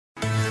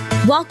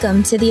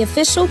Welcome to the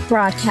official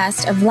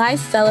broadcast of Life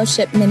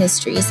Fellowship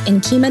Ministries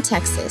in Kemah,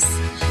 Texas.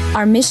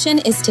 Our mission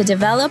is to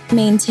develop,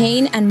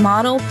 maintain, and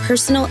model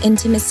personal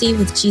intimacy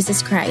with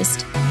Jesus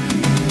Christ.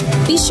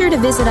 Be sure to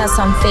visit us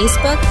on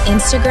Facebook,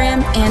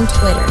 Instagram, and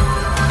Twitter.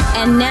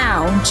 And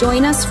now,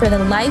 join us for the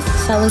Life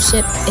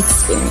Fellowship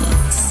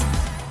experience.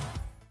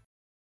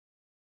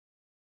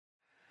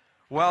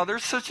 Well,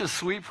 there's such a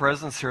sweet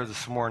presence here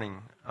this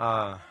morning.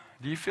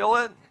 Do you feel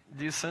it?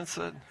 Do you sense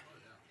it?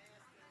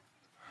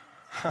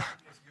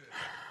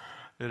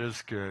 It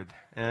is good.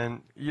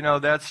 And, you know,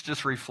 that's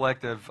just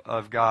reflective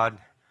of God.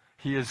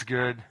 He is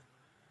good.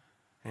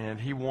 And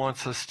He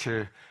wants us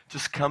to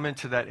just come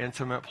into that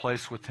intimate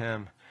place with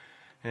Him.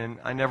 And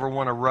I never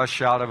want to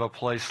rush out of a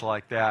place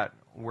like that,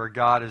 where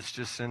God is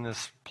just in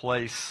this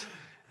place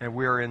and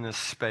we're in this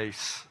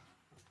space.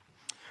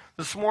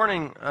 This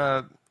morning,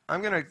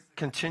 I'm going to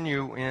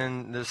continue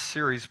in this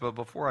series, but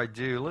before I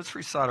do, let's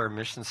recite our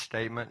mission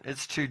statement.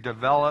 It's to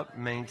develop,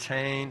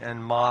 maintain,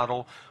 and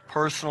model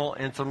personal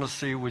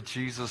intimacy with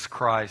Jesus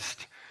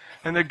Christ.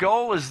 And the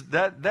goal is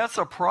that's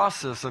a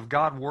process of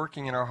God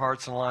working in our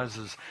hearts and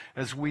lives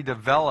as we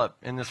develop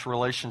in this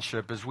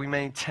relationship, as we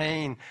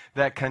maintain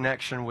that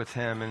connection with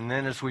Him, and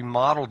then as we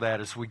model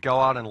that, as we go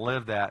out and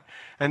live that.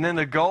 And then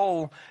the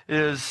goal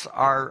is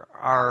our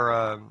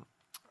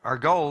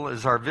goal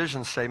is our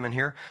vision statement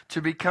here,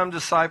 to become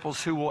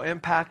disciples who will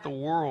impact the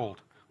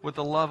world with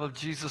the love of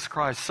Jesus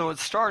Christ. So it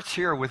starts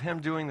here with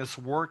Him doing this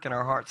work in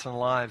our hearts and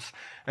lives,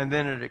 and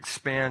then it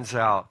expands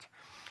out.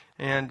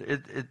 And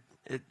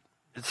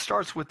it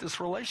starts with this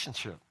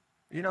relationship.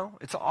 You know,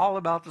 it's all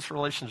about this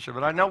relationship.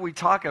 And I know we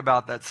talk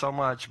about that so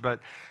much,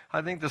 but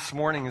I think this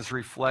morning is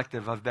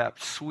reflective of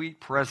that sweet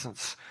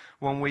presence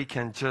when we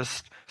can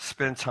just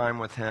spend time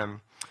with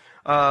Him.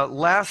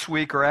 Last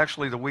week, or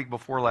actually the week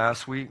before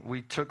last,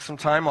 we took some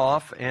time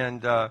off,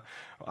 and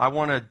I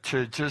wanted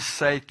to just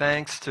say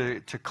thanks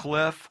to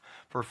Cliff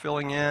for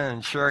filling in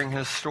and sharing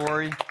his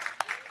story.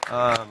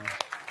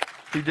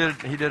 He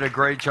did a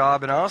great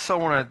job, and I also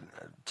want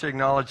to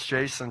acknowledge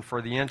Jason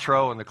for the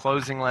intro and the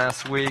closing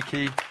last week.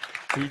 He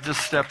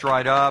just stepped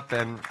right up,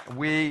 and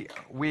we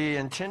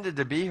intended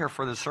to be here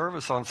for the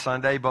service on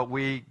Sunday, but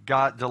we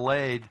got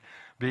delayed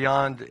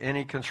beyond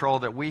any control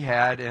that we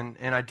had, and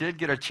I did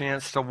get a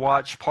chance to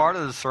watch part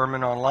of the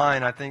sermon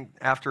online, I think,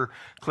 after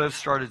Cliff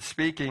started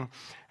speaking.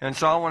 And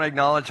so I want to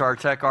acknowledge our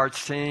Tech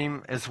Arts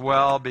team as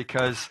well,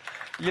 because,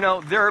 you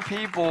know, there are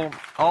people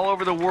all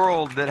over the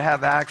world that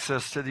have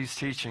access to these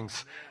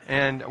teachings.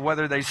 And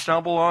whether they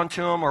stumble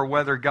onto them or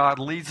whether God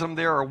leads them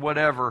there or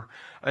whatever,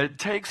 it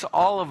takes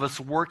all of us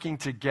working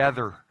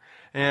together.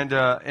 And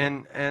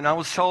I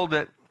was told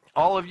that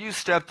all of you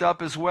stepped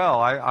up as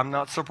well. I'm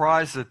not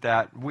surprised at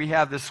that. We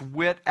have this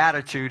WIT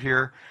attitude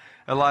here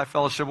at Life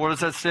Fellowship. What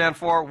does that stand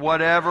for?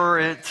 Whatever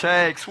it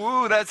takes.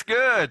 Woo, that's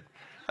good.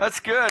 That's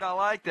good. I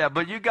like that.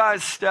 But you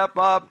guys step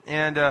up,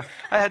 and I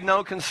had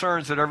no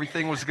concerns that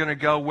everything was going to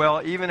go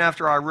well. Even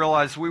after I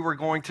realized we were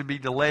going to be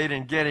delayed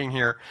in getting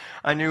here,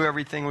 I knew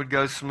everything would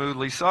go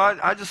smoothly. So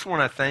I just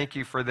want to thank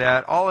you for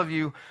that. All of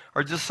you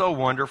are just so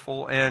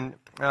wonderful, and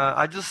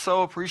I just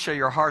so appreciate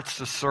your hearts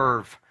to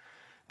serve,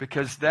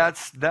 because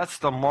that's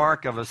the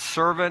mark of a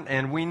servant.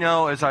 And we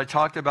know, as I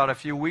talked about a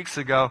few weeks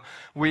ago,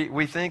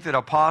 we think that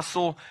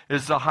apostle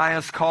is the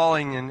highest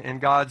calling in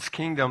God's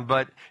kingdom,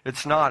 but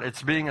it's not.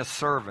 It's being a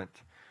servant.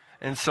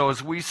 And so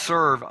as we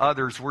serve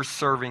others, we're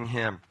serving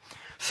Him.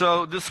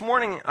 So this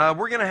morning,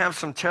 we're going to have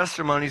some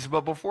testimonies,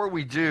 but before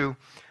we do,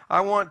 I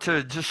want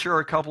to just share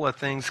a couple of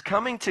things.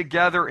 Coming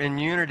together in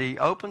unity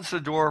opens the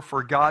door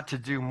for God to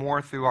do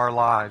more through our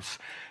lives.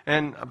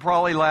 And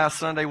probably last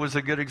Sunday was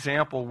a good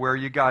example where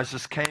you guys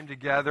just came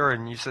together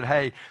and you said,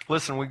 hey,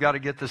 listen, we've got to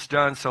get this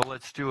done, so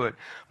let's do it.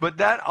 But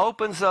that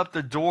opens up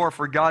the door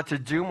for God to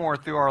do more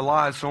through our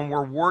lives when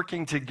we're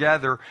working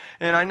together.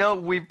 And I know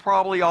we've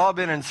probably all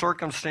been in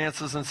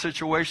circumstances and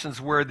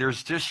situations where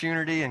there's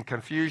disunity and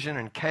confusion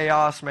and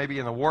chaos, maybe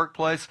in the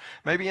workplace,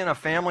 maybe in a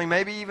family,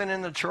 maybe even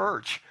in the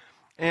church.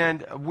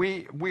 And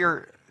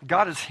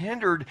God is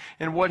hindered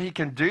in what He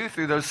can do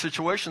through those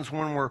situations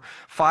when we're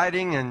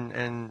fighting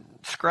and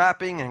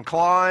scrapping and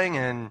clawing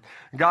and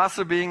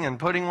gossiping and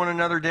putting one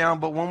another down.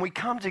 But when we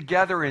come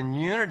together in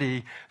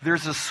unity,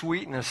 there's a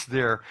sweetness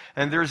there.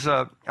 And there's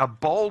a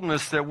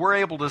boldness that we're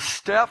able to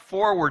step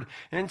forward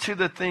into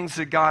the things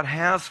that God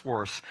has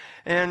for us.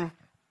 And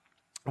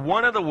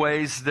one of the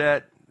ways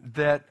that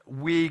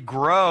we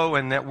grow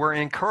and that we're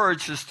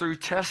encouraged is through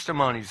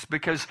testimonies.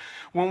 Because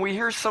when we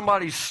hear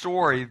somebody's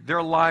story,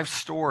 their life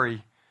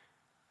story,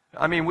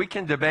 I mean, we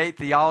can debate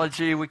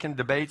theology, we can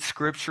debate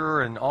scripture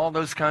and all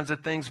those kinds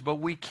of things, but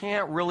we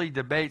can't really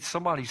debate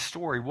somebody's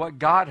story, what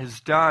God has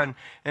done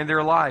in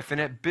their life. And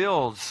it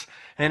builds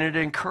and it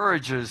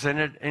encourages and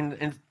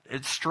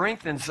it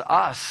strengthens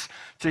us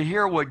to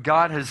hear what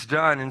God has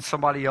done in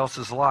somebody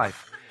else's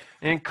life.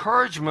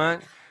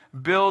 Encouragement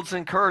builds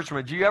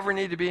encouragement. Do you ever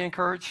need to be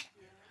encouraged?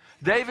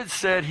 David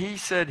said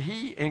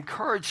he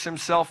encouraged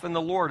himself in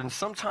the Lord. And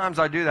sometimes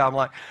I do that. I'm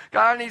like,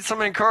 God, I need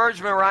some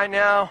encouragement right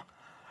now.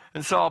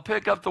 And so I'll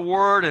pick up the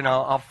Word and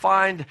I'll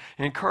find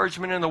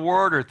encouragement in the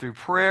Word or through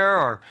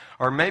prayer,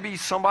 or maybe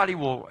somebody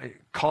will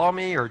call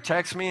me or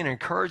text me and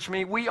encourage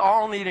me. We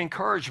all need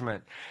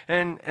encouragement.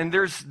 And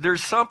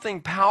there's something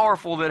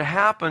powerful that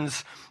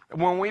happens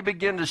when we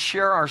begin to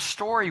share our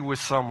story with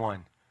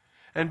someone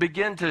and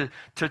begin to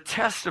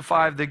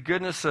testify of the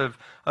goodness of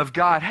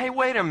God. Hey,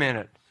 wait a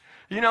minute.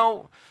 You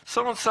know,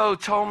 so-and-so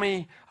told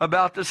me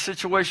about this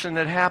situation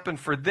that happened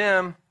for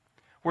them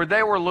where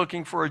they were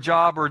looking for a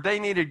job or they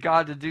needed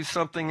God to do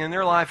something in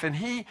their life, and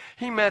He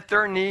met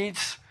their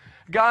needs.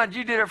 God,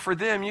 you did it for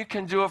them. You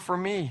can do it for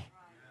me.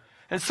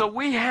 And so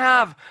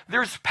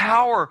there's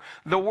power.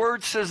 The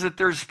Word says that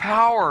there's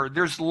power.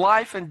 There's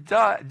life and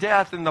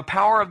death in the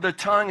power of the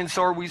tongue. And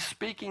so are we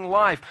speaking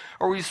life?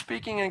 Are we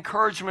speaking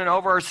encouragement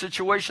over our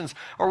situations?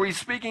 Are we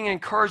speaking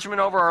encouragement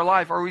over our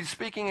life? Are we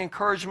speaking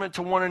encouragement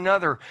to one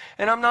another?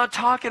 And I'm not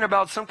talking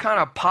about some kind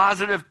of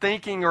positive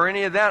thinking or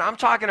any of that. I'm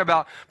talking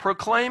about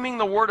proclaiming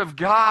the Word of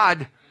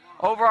God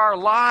over our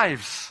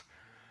lives,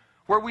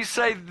 where we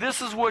say,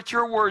 this is what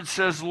your Word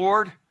says,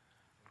 Lord.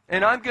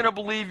 And I'm going to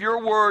believe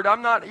your word.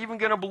 I'm not even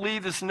going to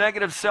believe this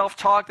negative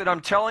self-talk that I'm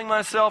telling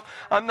myself.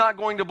 I'm not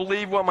going to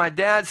believe what my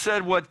dad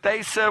said, what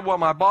they said, what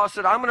my boss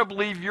said. I'm going to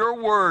believe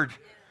your word.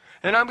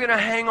 And I'm going to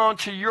hang on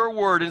to your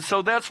word. And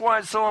so that's why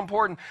it's so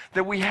important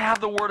that we have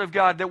the Word of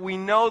God, that we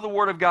know the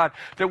Word of God,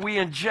 that we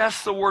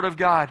ingest the Word of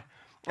God.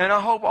 And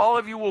I hope all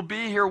of you will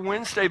be here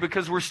Wednesday,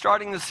 because we're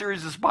starting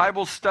this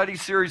Bible study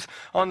series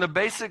on the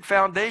basic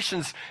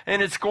foundations.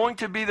 And it's going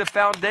to be the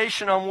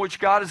foundation on which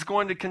God is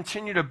going to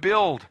continue to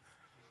build.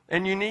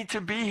 And you need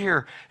to be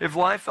here. If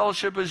Life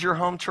Fellowship is your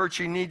home church,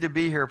 you need to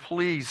be here,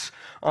 please,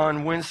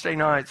 on Wednesday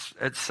nights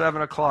at 7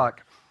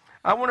 o'clock.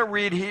 I want to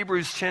read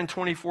Hebrews 10,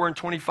 24 and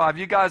 25.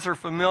 You guys are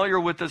familiar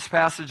with this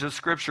passage of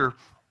Scripture.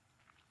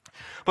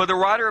 But the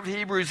writer of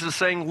Hebrews is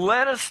saying,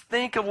 let us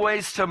think of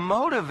ways to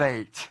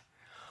motivate.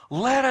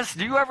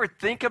 Do you ever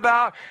think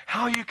about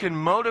how you can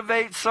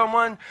motivate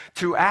someone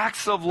to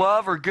acts of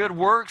love or good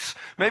works?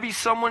 Maybe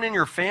someone in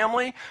your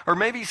family, or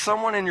maybe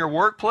someone in your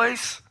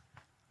workplace.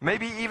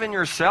 Maybe even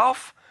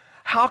yourself.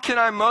 How can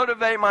I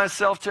motivate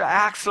myself to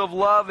acts of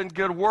love and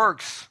good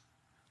works?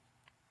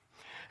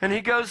 And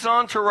he goes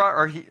on to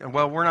write,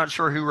 we're not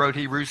sure who wrote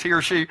Hebrews. He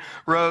or she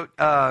wrote,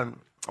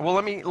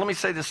 let me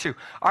say this too.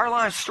 Our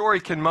life story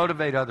can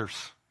motivate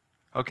others.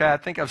 Okay, I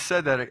think I've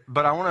said that,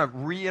 but I want to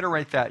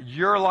reiterate that.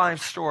 Your life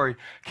story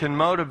can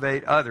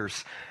motivate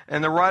others.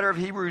 And the writer of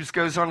Hebrews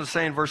goes on to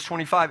say in verse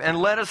 25,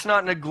 and let us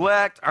not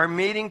neglect our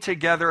meeting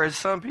together as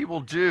some people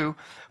do,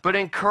 but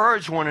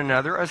encourage one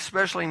another,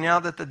 especially now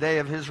that the day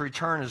of His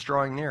return is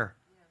drawing near.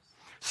 Yes.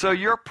 So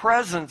your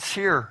presence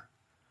here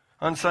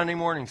on Sunday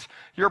mornings,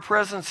 your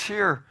presence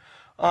here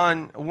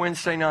on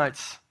Wednesday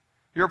nights,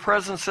 your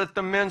presence at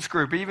the men's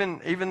group,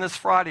 even this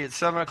Friday at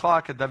 7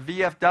 o'clock at the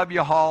VFW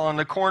Hall on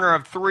the corner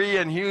of 3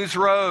 and Hughes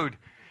Road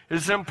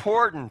is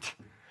important.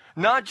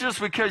 Not just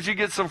because you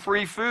get some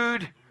free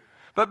food,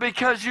 but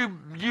because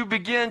you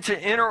begin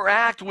to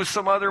interact with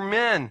some other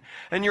men,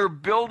 and you're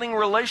building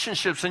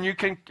relationships, and you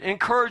can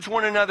encourage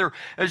one another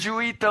as you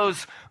eat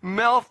those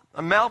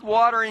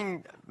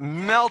mouth-watering,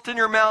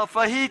 melt-in-your-mouth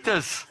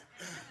fajitas.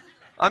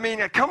 I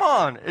mean, come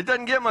on. It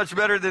doesn't get much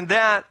better than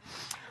that.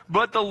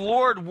 But the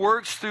Lord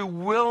works through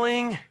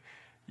willing,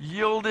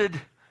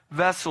 yielded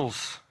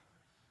vessels.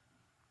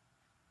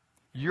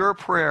 Your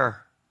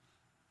prayer,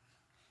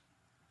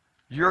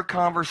 your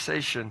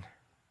conversation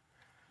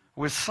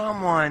with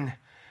someone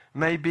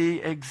may be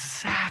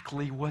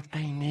exactly what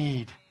they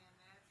need.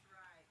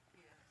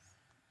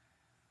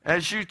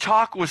 As you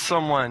talk with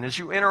someone, as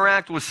you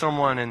interact with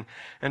someone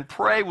and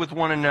pray with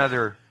one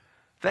another,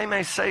 they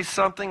may say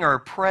something or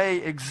pray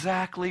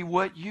exactly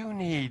what you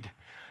need.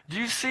 Do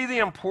you see the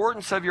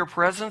importance of your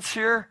presence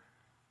here?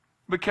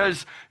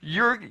 Because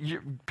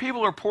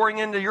people are pouring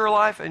into your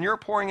life, and you're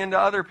pouring into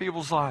other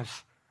people's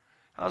lives.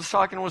 I was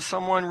talking with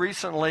someone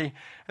recently,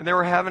 and they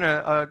were having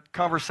a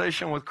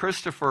conversation with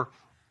Christopher,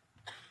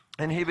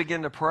 and he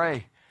began to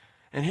pray.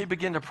 And he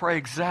began to pray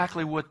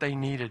exactly what they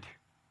needed.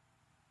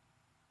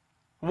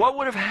 What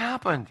would have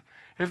happened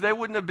if they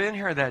wouldn't have been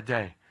here that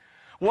day?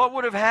 What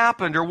would have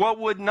happened, or what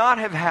would not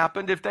have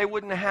happened if they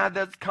wouldn't have had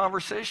that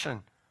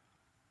conversation?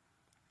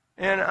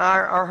 And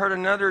I heard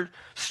another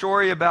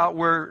story about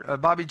where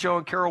Bobby Joe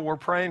and Carol were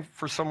praying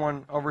for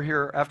someone over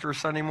here after a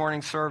Sunday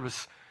morning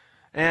service.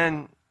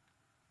 And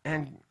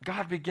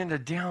God began to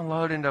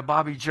download into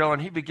Bobby Joe,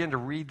 and he began to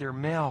read their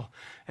mail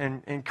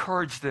and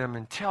encourage them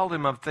and tell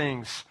them of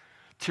things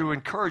to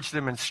encourage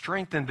them and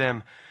strengthen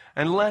them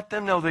and let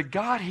them know that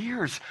God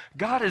hears.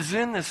 God is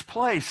in this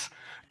place.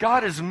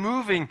 God is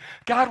moving.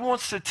 God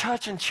wants to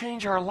touch and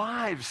change our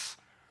lives.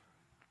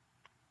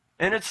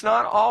 And it's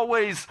not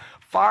always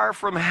fire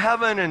from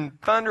heaven and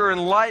thunder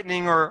and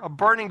lightning or a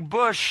burning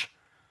bush.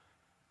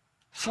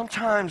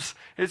 Sometimes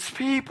it's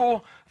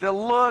people that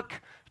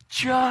look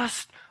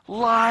just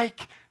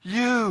like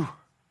you.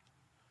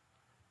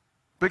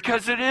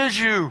 Because it is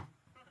you.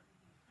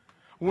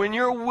 When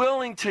you're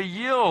willing to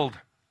yield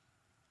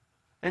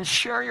and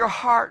share your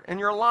heart and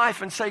your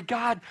life and say,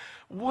 God,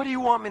 what do you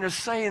want me to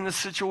say in this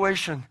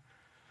situation?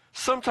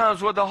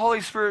 Sometimes what the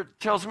Holy Spirit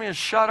tells me is,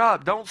 shut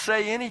up, don't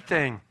say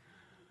anything.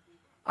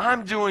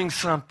 I'm doing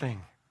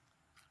something.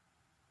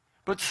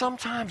 But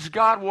sometimes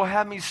God will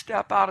have me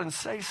step out and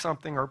say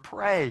something or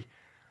pray.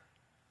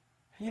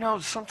 You know,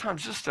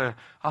 sometimes just a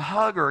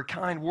hug or a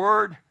kind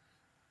word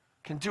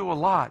can do a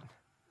lot.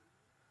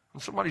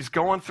 When somebody's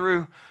going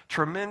through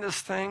tremendous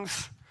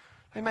things,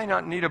 they may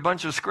not need a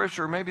bunch of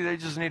scripture. Maybe they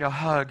just need a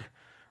hug,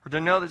 or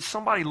to know that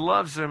somebody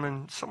loves them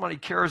and somebody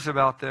cares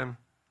about them.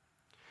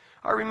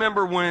 I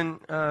remember when,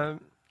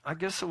 I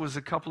guess it was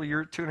a couple of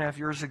years, 2.5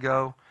 years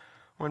ago,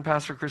 when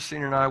Pastor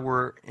Christine and I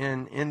were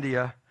in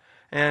India.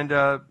 And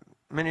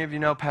many of you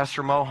know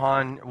Pastor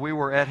Mohan. We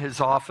were at his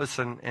office,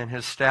 and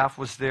his staff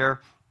was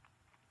there.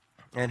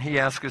 And he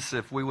asked us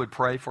if we would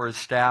pray for his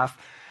staff.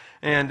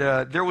 And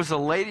there was a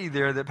lady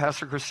there that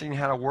Pastor Christine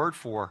had a word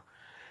for.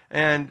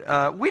 And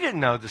we didn't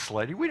know this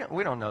lady. We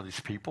don't know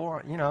these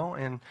people, you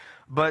know.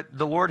 But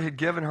the Lord had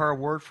given her a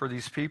word for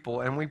these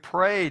people. And we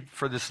prayed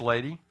for this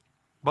lady.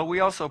 But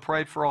we also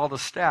prayed for all the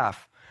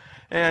staff.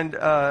 And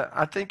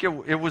I think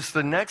it was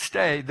the next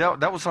day.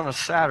 That was on a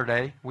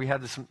Saturday. We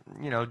had this,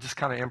 you know, just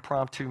kind of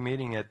impromptu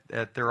meeting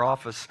at their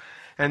office.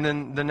 And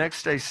then the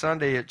next day,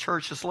 Sunday at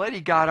church, this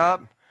lady got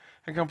up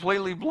and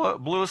completely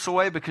blew us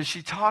away because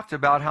she talked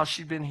about how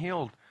she'd been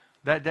healed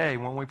that day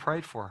when we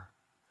prayed for her.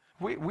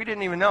 We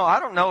didn't even know. I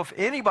don't know if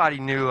anybody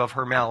knew of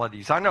her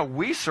maladies. I know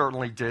we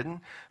certainly didn't.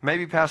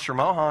 Maybe Pastor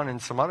Mohan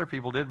and some other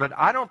people did, but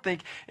I don't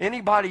think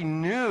anybody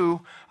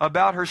knew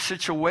about her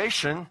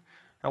situation.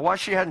 Now, why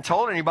she hadn't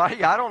told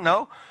anybody, I don't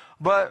know.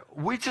 But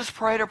we just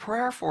prayed a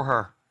prayer for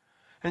her.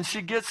 And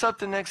she gets up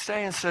the next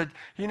day and said,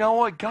 you know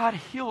what? God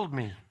healed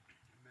me.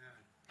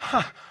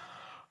 Huh.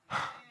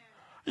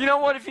 You know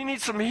what? If you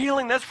need some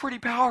healing, that's pretty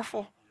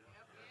powerful.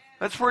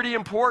 That's pretty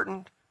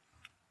important.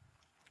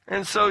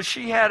 And so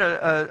she had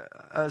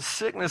a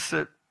sickness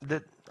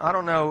that I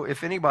don't know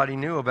if anybody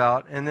knew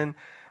about. And then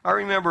I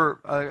remember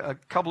a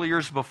couple of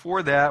years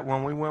before that,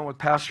 when we went with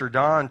Pastor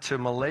Don to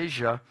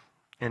Malaysia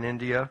in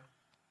India,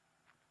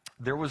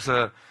 there was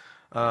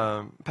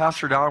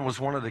Pastor Don was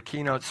one of the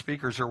keynote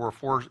speakers. There were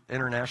 4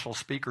 international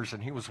speakers,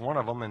 and he was one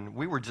of them. And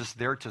we were just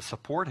there to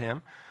support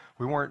him.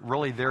 We weren't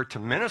really there to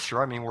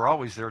minister. I mean, we're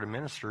always there to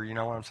minister, you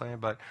know what I'm saying?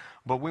 But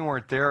we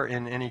weren't there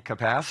in any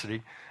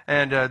capacity.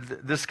 And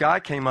this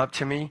guy came up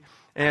to me,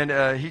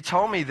 and he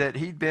told me that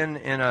he'd been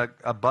in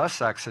a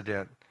bus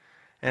accident,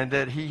 and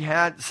that he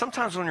had,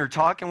 sometimes when you're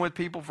talking with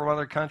people from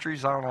other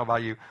countries, I don't know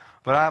about you,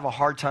 but I have a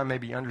hard time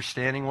maybe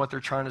understanding what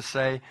they're trying to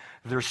say.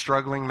 They're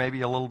struggling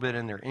maybe a little bit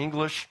in their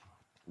English.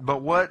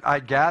 But what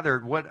I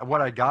gathered,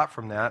 what I got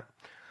from that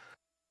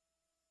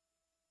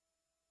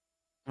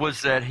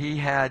was that he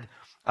had...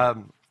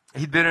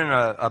 he'd been in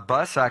a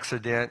bus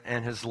accident,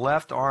 and his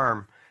left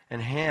arm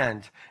and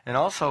hand, and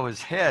also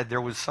his head,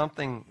 there was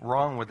something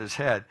wrong with his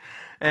head.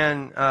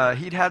 And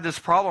he'd had this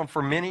problem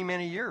for many,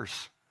 many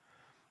years.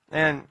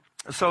 And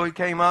so he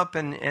came up,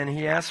 and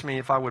he asked me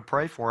if I would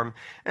pray for him.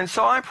 And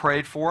so I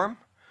prayed for him.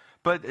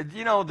 But,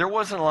 you know, there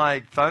wasn't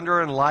like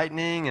thunder and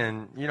lightning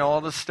and, you know,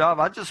 all this stuff.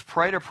 I just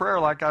prayed a prayer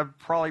like I've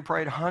probably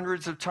prayed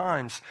hundreds of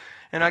times.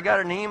 And I got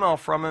an email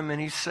from him,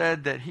 and he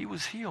said that he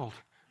was healed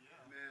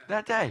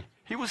that day.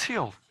 He was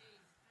healed.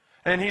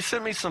 And he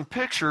sent me some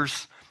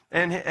pictures,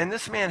 and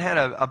this man had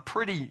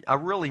a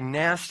really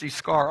nasty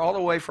scar all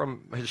the way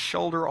from his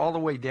shoulder all the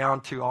way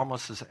down to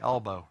almost his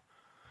elbow.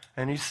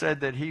 And he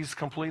said that he's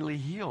completely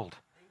healed.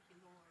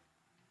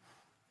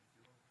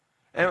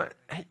 And,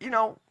 you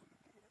know,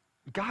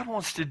 God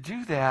wants to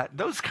do that,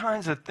 those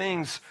kinds of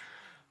things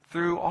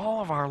through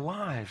all of our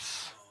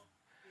lives.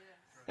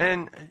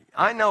 And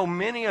I know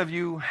many of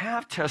you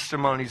have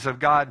testimonies of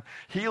God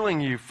healing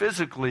you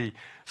physically,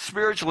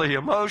 spiritually,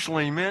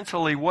 emotionally,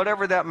 mentally,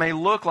 whatever that may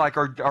look like,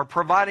 or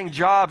providing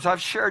jobs.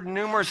 I've shared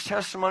numerous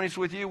testimonies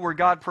with you where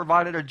God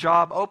provided a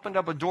job, opened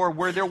up a door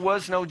where there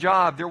was no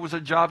job. There was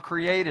a job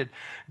created.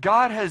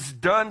 God has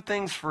done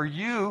things for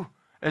you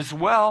as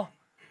well.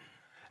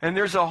 And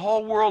there's a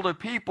whole world of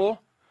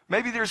people.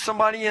 Maybe there's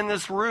somebody in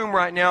this room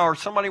right now or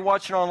somebody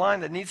watching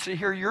online that needs to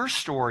hear your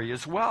story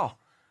as well.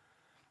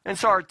 And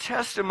so our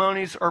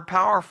testimonies are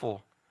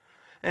powerful.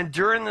 And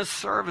during this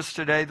service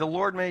today, the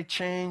Lord may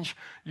change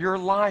your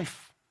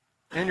life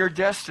and your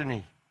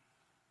destiny.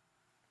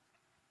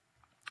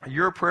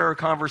 Your prayer or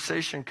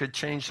conversation could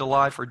change the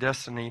life or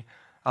destiny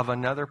of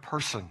another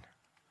person.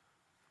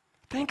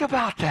 Think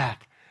about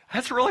that.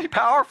 That's really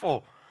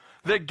powerful.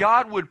 That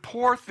God would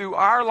pour through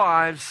our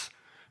lives,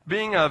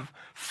 being of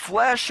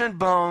flesh and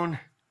bone,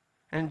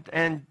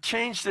 and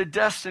change the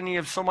destiny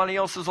of somebody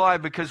else's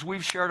life because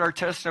we've shared our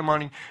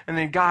testimony, and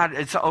then God,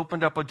 it's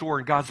opened up a door,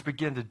 and God's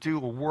begun to do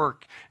a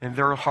work in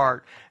their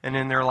heart and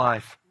in their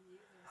life.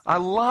 I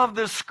love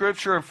this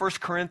scripture in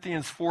 1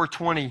 Corinthians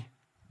 4:20.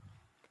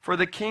 For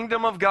the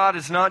kingdom of God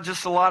is not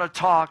just a lot of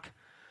talk,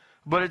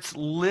 but it's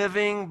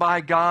living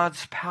by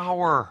God's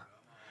power.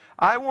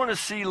 I want to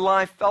see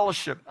Life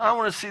Fellowship. I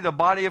want to see the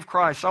body of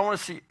Christ. I want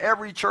to see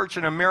every church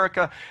in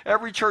America,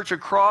 every church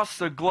across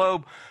the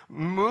globe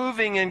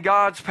moving in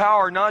God's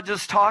power, not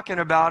just talking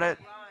about it.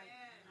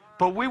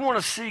 But we want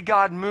to see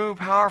God move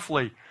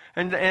powerfully.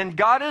 And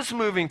God is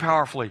moving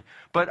powerfully.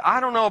 But I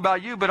don't know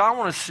about you, but I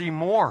want to see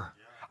more.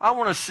 I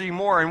want to see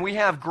more. And we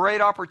have great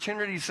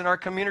opportunities in our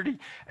community.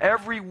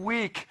 Every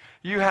week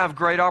you have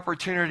great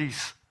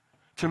opportunities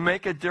to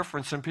make a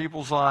difference in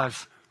people's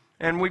lives.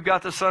 And we've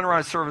got the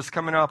sunrise service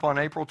coming up on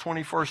April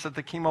 21st at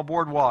the Chemo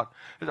Boardwalk.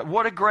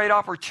 What a great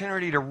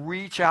opportunity to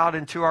reach out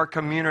into our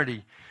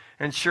community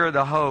and share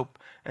the hope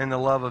and the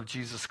love of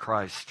Jesus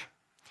Christ.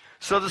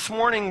 So this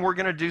morning we're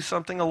going to do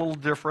something a little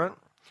different.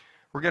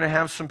 We're going to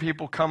have some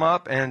people come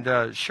up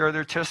and share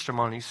their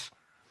testimonies.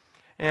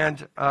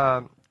 And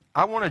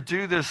I want to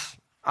do this.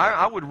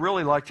 I would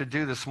really like to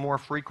do this more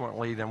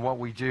frequently than what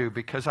we do,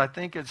 because I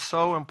think it's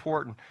so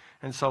important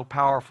and so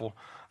powerful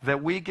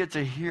that we get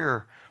to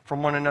hear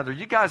from one another.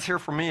 You guys hear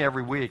from me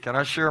every week, and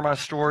I share my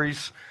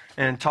stories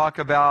and talk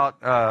about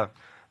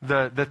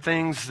the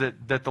things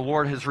that the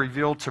Lord has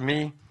revealed to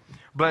me.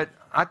 But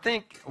I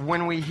think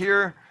when we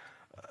hear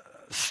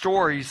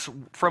stories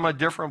from a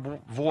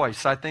different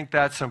voice, I think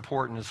that's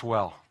important as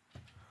well.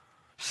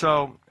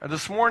 So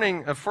this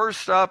morning,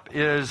 first up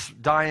is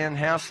Diane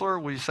Hassler.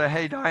 Will you say,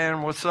 hey,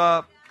 Diane, what's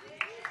up?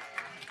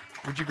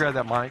 Would you grab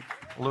that mic,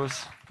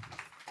 Lewis?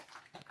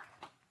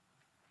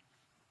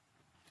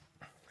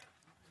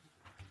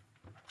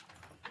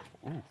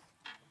 Ooh.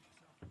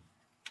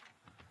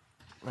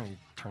 Let me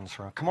turn this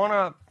around. Come on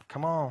up.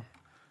 Come on.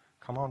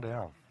 Come on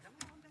down.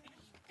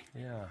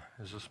 Yeah.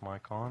 Is this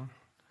mic on?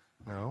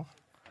 No.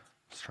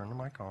 Let's turn the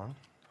mic on.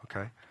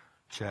 Okay.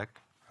 Check.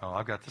 Oh,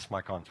 I've got this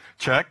mic on.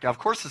 Check. Of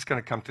course it's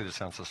going to come through the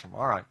sound system.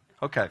 All right.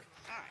 Okay.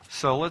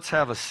 So let's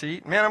have a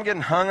seat. Man, I'm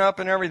getting hung up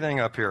and everything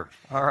up here.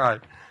 All right.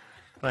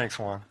 Thanks,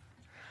 Juan.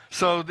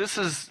 So this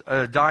is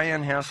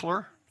Diane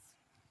Hassler.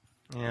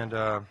 And is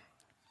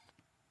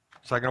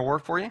that going to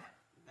work for you?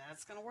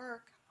 That's going to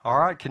work. All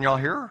right. Can y'all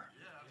hear her?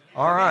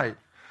 Yeah. All right.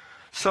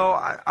 So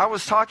I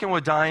was talking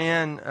with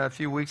Diane a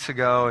few weeks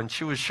ago, and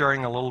she was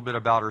sharing a little bit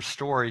about her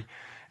story.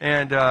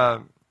 And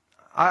I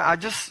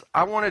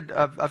wanted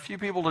a few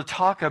people to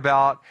talk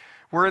about,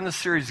 we're in the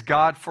series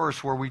God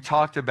First, where we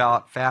talked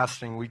about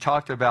fasting. We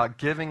talked about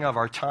giving of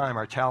our time,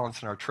 our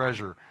talents, and our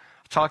treasure.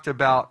 Talked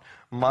about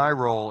my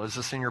role as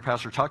a senior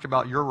pastor. Talked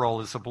about your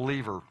role as a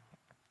believer.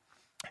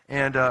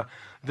 And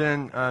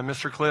then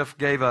Mr. Cliff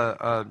gave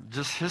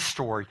just his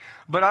story.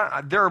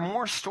 But there are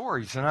more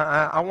stories. And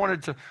I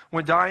wanted to,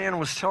 when Diane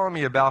was telling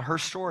me about her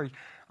story,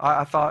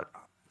 I thought,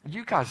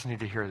 you guys need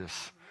to hear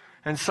this.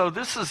 And so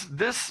this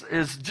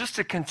is just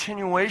a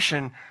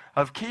continuation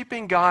of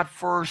keeping God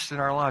first in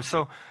our lives.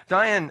 So,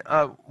 Diane,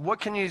 what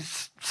can you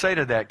say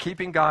to that,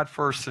 keeping God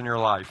first in your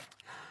life?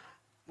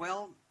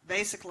 Well,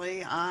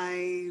 basically,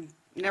 I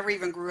never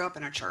even grew up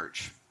in a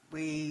church.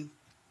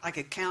 I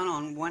could count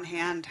on one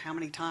hand how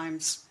many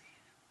times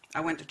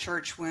I went to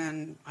church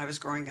when I was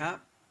growing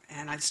up,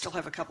 and I still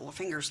have a couple of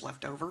fingers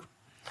left over.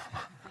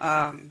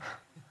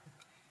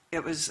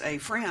 It was a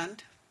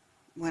friend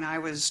when I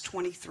was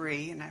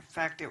 23, and in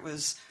fact, it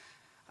was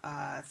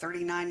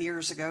 39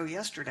 years ago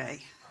yesterday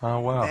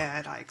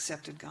that I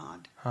accepted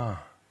God. Huh.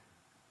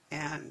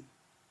 And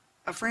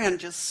a friend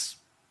just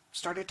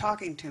started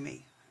talking to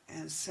me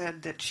and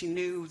said that she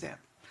knew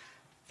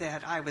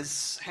that I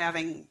was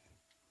having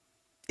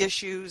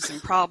issues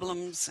and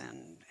problems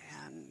and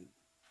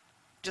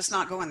just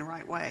not going the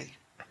right way.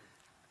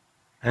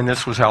 And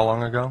this was how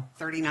long ago?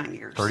 39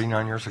 years.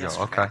 39 years ago,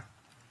 yesterday. okay.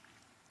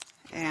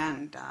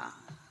 And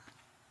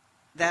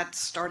that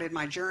started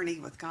my journey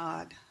with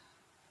God.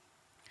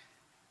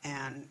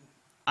 And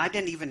I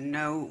didn't even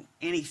know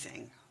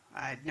anything.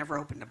 I'd never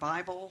opened a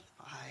Bible.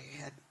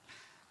 I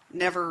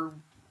didn't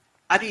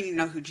even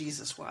know who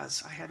Jesus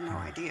was. I had no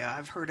idea.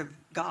 I've heard of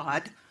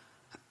God,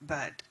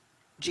 but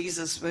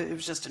Jesus, it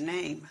was just a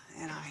name,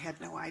 and I had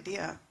no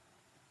idea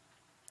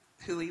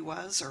who he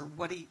was or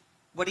what he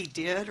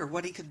did or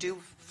what he could do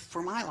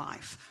for my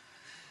life.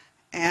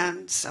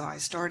 And so I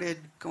started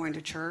going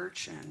to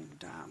church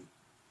and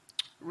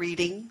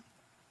reading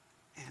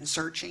and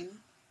searching.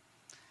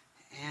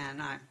 And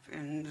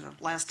in the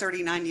last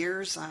 39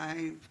 years,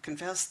 I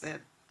confess that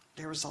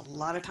there was a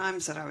lot of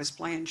times that I was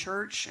playing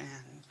church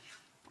and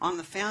on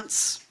the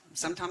fence,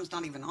 sometimes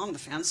not even on the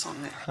fence, on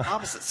the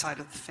opposite side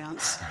of the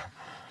fence.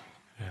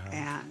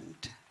 Yeah. And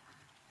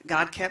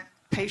God kept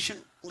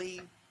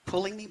patiently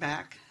pulling me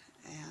back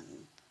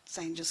and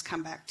saying, just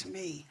come back to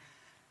me.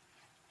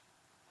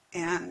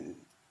 And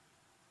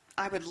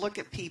I would look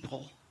at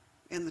people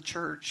in the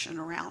church and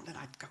around, and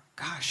I'd go,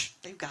 gosh,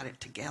 they've got it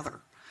together.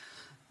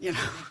 You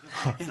know,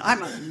 and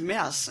I'm a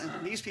mess, and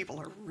these people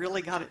have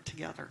really got it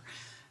together.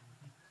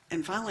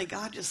 And finally,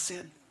 God just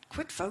said,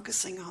 quit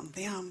focusing on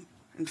them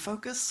and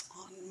focus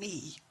on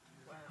me.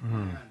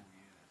 Wow.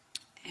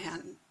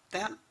 And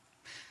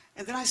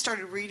then I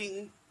started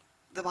reading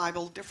the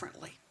Bible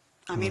differently.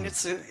 I mean,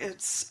 it's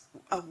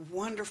a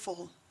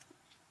wonderful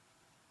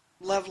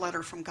love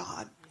letter from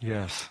God.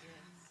 Yes.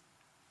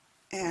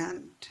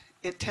 and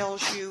it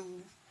tells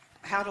you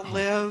how to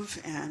live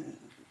and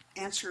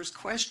answers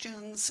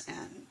questions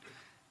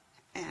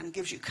and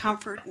gives you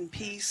comfort and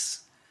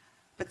peace.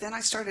 But then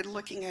I started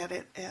looking at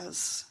it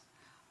as,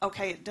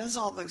 okay, it does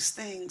all those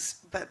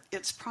things, but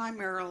it's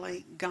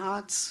primarily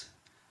God's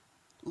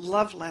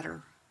love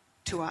letter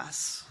to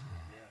us.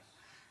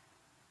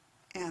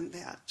 And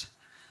that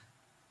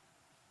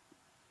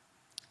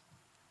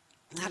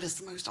is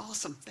the most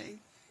awesome thing.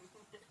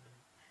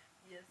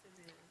 Yes, it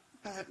is.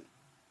 But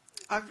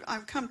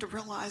I've come to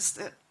realize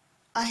that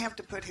I have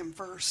to put him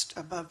first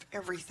above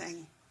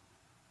everything.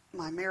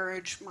 My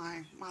marriage,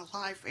 my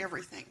life,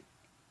 everything.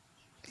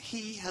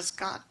 He has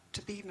got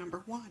to be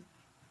number one.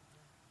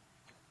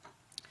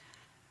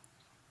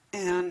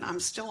 And I'm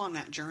still on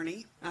that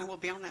journey. I will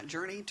be on that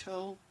journey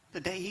till the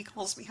day he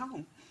calls me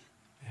home.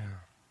 Yeah.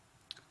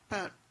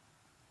 But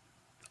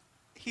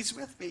he's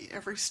with me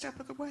every step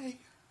of the way.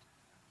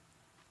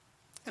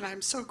 And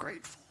I'm so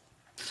grateful.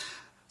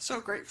 So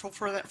grateful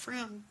for that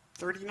friend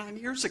 39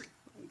 years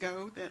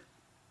ago that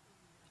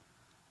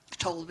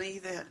told me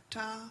that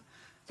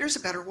there's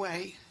a better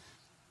way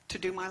to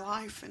do my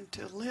life and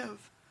to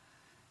live.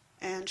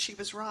 And she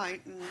was right.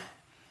 And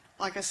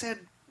like I said,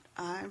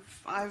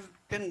 I've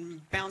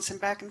been bouncing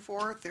back and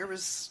forth. There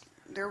was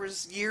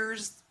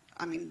years,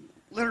 I mean,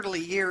 literally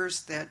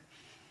years that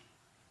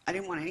I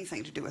didn't want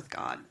anything to do with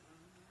God.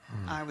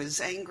 I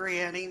was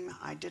angry at him.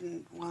 I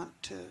didn't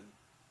want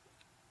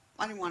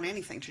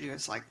anything to do.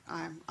 It's like,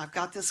 I've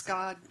got this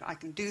God. I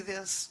can do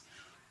this.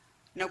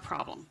 No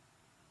problem.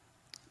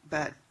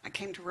 But I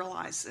came to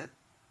realize that,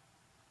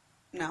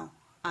 no,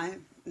 I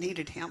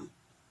needed him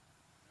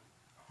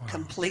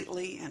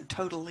completely and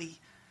totally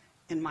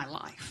in my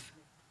life.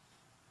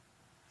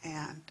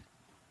 And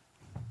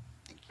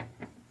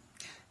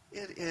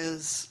it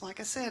is,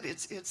 like I said,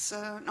 it's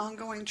an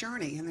ongoing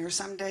journey. And there's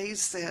some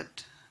days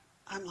that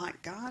I'm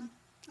like, God,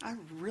 I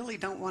really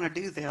don't want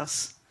to do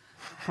this.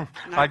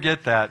 I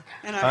get that.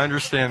 And I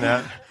understand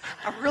that.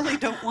 I really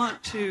don't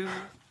want to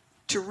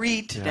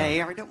read today.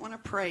 Yeah. I don't want to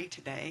pray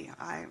today.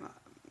 I'm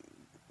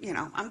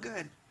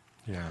good.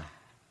 Yeah.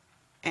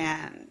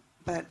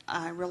 But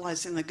I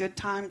realize in the good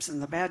times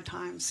and the bad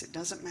times, it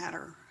doesn't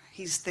matter.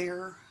 He's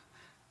there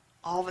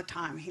all the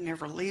time. He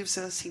never leaves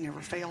us. He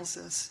never fails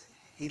us.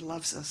 He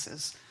loves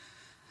us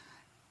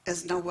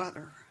as no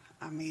other.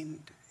 I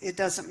mean, it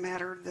doesn't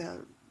matter.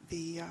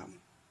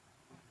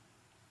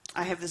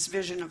 I have this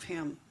vision of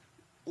him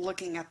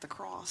looking at the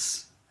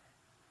cross,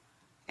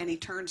 and he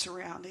turns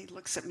around, he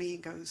looks at me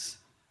and goes,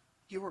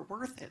 "You were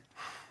worth it."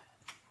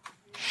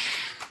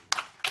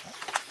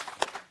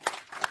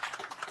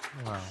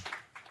 Wow.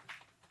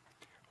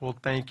 Well,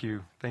 thank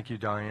you. Thank you,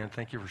 Diane.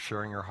 Thank you for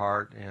sharing your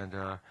heart.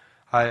 And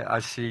I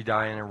see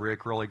Diane and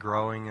Rick really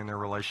growing in their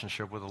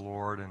relationship with the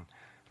Lord, and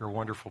they're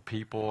wonderful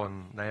people,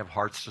 and they have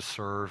hearts to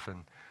serve.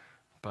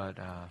 But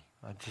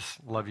I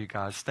just love you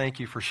guys. Thank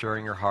you for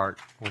sharing your heart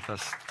with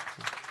us.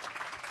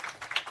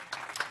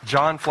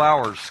 John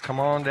Flowers, come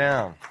on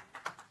down.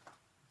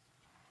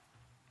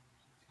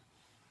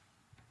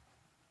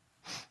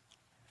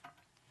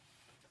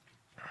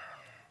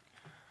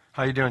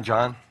 How you doing,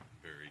 John?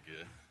 Very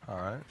good. All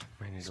right.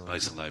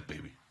 Spice of life,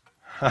 baby.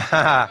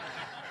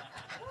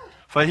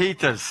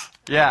 Fajitas.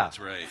 Yeah. That's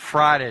right.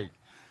 Friday,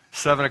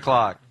 7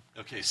 o'clock.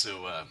 Okay,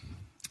 so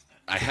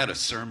I had a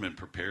sermon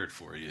prepared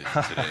for you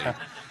today,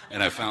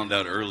 and I found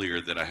out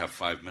earlier that I have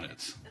 5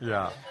 minutes.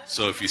 Yeah.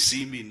 So if you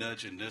see me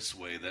nudging this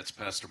way, that's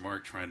Pastor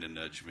Mark trying to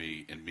nudge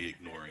me and me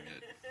ignoring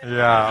it.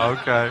 Yeah,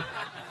 okay.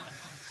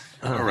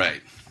 All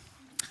right.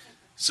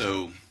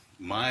 So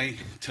my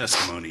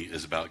testimony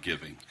is about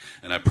giving,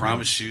 and I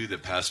promise you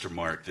that Pastor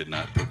Mark did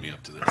not put me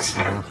up to this.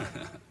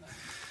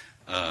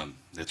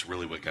 That's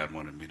really what God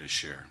wanted me to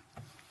share.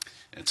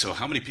 And so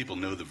how many people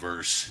know the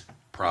verse,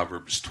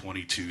 Proverbs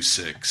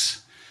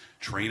 22:6,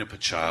 train up a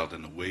child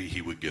in the way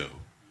he would go,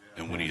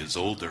 and when he is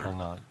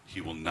older, he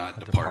will not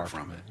depart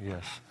from it.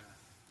 Yes.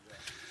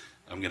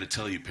 I'm going to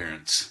tell you,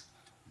 parents,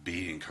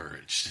 be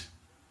encouraged.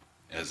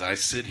 As I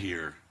sit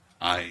here,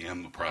 I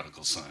am a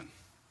prodigal son.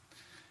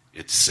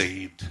 It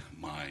saved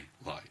my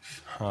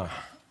life. Huh.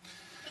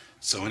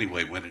 So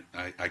anyway, when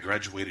I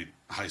graduated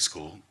high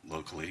school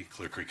locally,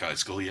 Clear Creek High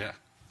School, yeah.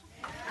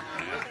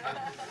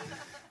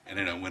 And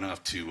then I went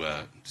off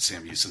to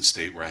Sam Houston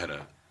State, where I had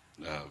a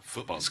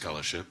football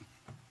scholarship.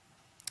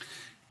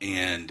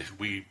 And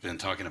we've been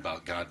talking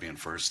about God being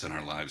first in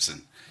our lives,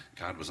 and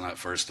God was not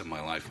first in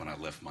my life when I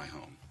left my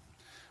home.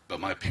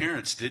 But my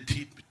parents did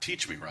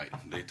teach me right.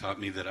 They taught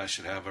me that I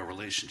should have a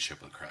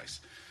relationship with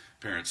Christ.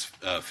 Parents,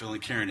 Phil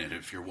and Karen,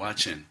 if you're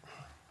watching,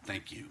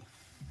 thank you.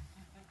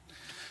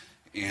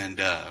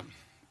 And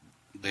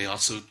they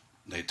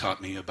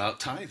taught me about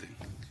tithing.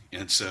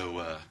 And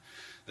so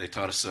they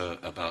taught us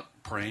about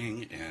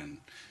praying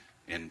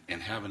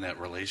and having that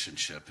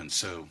relationship. And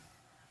so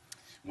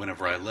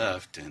whenever I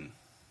left and,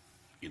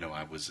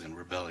 I was in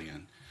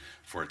rebellion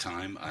for a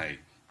time, I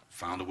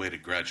found a way to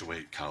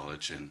graduate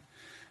college, and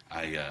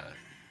I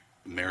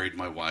married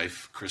my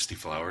wife, Christy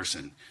Flowers,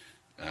 and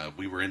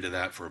we were into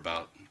that for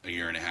about a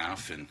year and a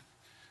half, and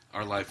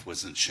our life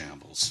was in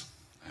shambles.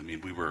 I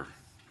mean, we were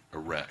a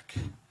wreck.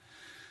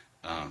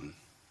 The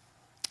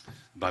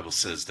Bible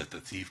says that the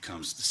thief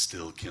comes to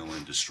steal, kill,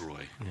 and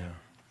destroy. Yeah.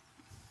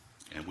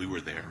 And we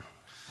were there.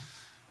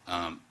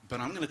 But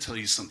I'm going to tell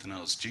you something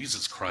else.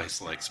 Jesus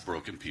Christ likes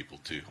broken people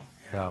too.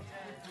 Yeah.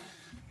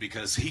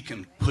 Because he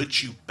can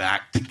put you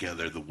back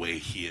together the way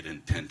he had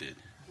intended.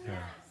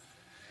 Yeah.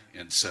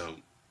 And so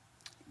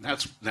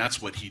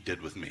that's what he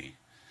did with me.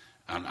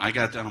 I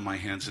got down on my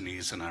hands and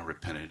knees and I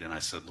repented and I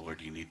said, Lord,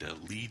 you need to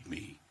lead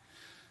me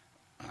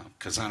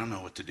because I don't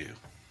know what to do.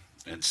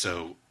 And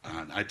so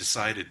I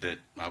decided that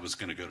I was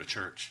going to go to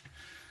church.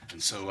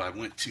 And so I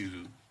went to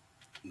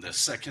the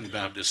Second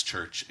Baptist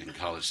Church in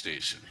College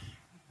Station.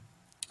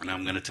 And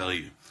I'm going to tell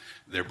you,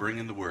 they're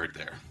bringing the word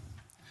there.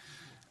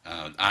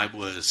 I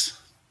was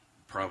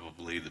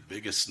probably the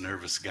biggest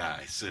nervous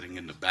guy sitting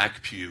in the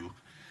back pew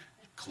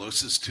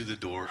closest to the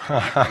door. And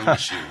I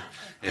promise you,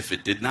 if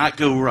it did not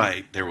go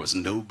right, there was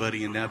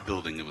nobody in that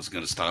building that was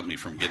going to stop me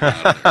from getting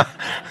out of there.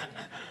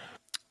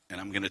 And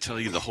I'm going to tell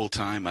you the whole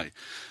time, I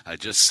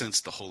just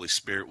sensed the Holy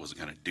Spirit was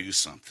going to do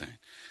something.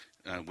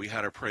 We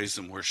had our praise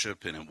and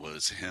worship, and it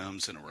was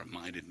hymns, and it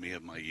reminded me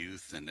of my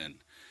youth. And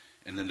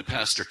then the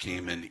pastor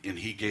came, and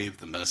he gave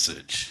the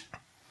message.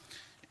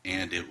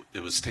 And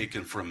it was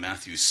taken from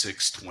Matthew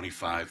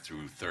 6:25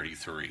 through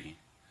 33.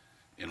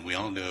 And we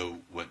all know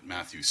what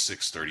Matthew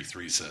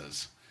 6:33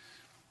 says.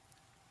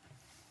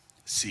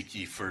 Seek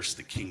ye first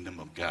the kingdom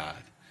of God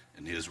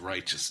and his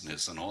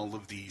righteousness, and all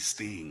of these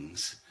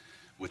things,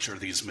 which are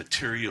these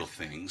material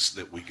things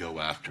that we go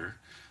after,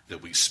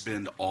 that we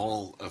spend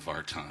all of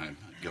our time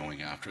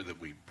going after,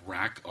 that we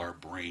rack our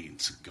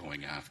brains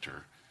going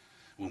after,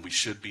 when we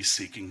should be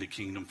seeking the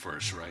kingdom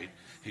first, right?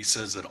 He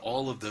says that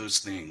all of those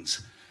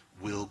things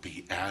will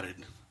be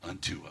added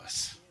unto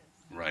us,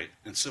 right?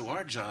 And so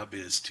our job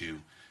is to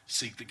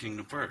seek the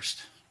kingdom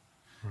first.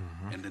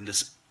 Mm-hmm. And then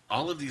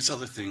all of these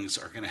other things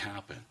are going to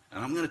happen.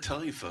 And I'm going to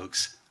tell you,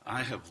 folks,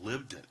 I have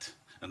lived it.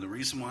 And the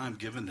reason why I'm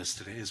giving this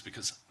today is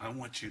because I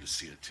want you to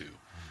see it too.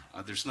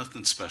 There's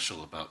nothing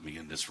special about me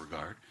in this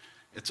regard.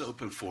 It's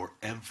open for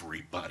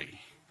everybody.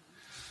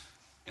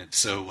 And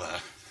so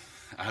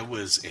I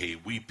was a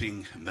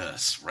weeping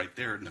mess right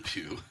there in the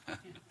pew.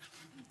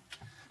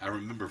 I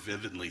remember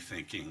vividly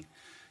thinking,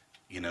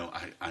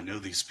 I know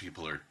these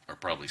people are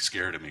probably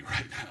scared of me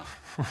right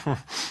now.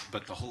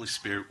 But the Holy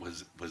Spirit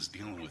was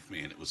dealing with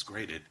me, and it was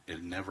great.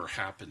 It never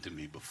happened to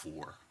me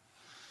before.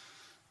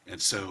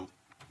 And so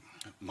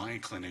my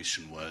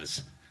inclination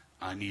was,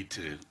 I need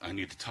to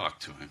talk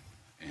to him.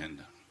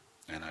 And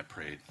I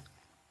prayed.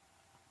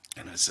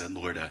 And I said,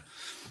 Lord,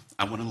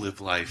 I want to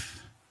live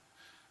life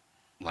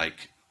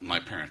like my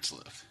parents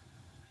lived.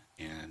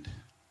 And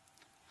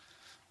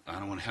I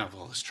don't want to have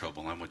all this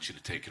trouble. I want you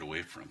to take it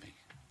away from me.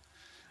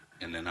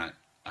 And then I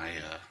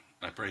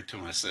prayed to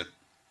him. I said,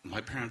 my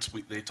parents,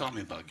 they taught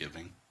me about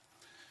giving.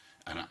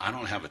 And I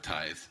don't have a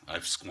tithe.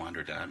 I've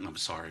squandered that, and I'm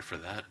sorry for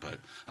that. But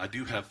I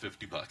do have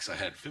 $50. I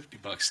had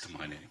 $50 to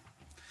my name.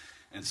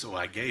 And so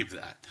I gave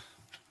that.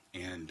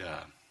 And,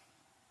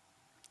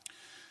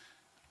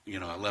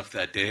 I left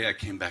that day. I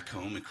came back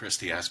home, and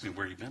Christy asked me,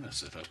 where you been? I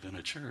said, I've been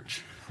at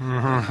church.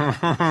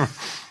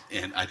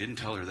 And I didn't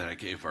tell her that I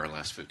gave our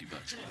last $50.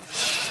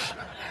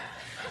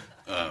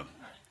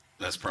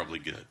 That's probably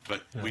good.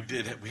 But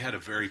yeah. We had a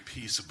very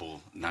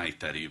peaceable night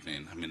that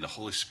evening. I mean, the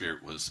Holy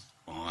Spirit was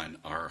on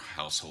our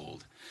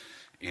household.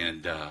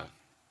 And the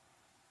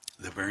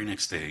very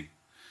next day,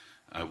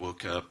 I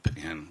woke up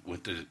and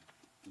went to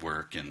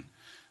work. And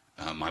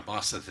my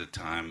boss at the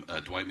time,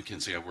 Dwight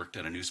McKenzie, I worked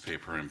at a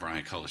newspaper in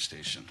Bryan College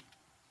Station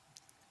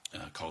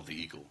called The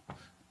Eagle.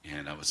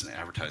 And I was in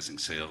advertising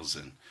sales.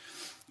 And,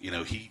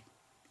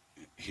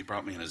 he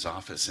brought me in his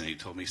office and he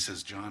told me, he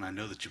says, John, I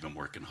know that you've been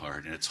working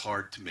hard, and it's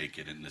hard to make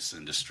it in this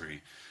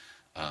industry,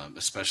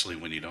 especially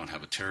when you don't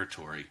have a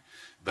territory.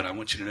 But I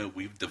want you to know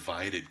we've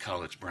divided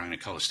Bryan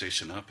and College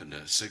Station up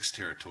into 6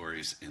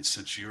 territories, and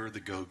since you're the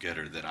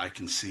go-getter that I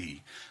can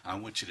see, I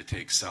want you to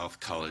take South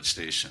College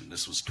Station.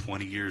 This was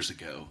 20 years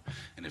ago,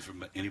 and if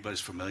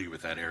anybody's familiar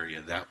with that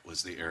area, that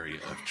was the area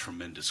of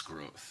tremendous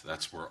growth.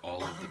 That's where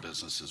all of the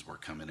businesses were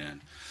coming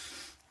in.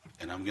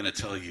 And I'm going to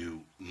tell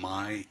you,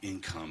 my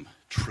income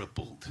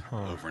tripled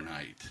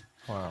overnight.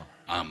 Wow.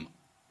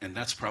 And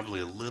that's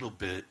probably a little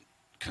bit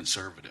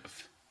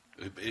conservative.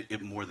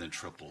 It more than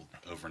tripled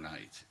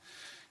overnight.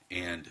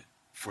 And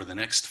for the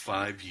next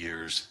 5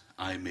 years,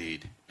 I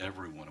made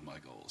every one of my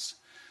goals.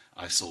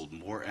 I sold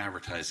more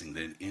advertising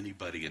than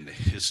anybody in the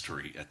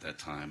history at that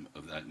time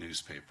of that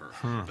newspaper.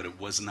 But it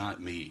was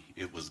not me.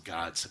 It was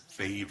God's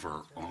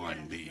favor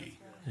on me.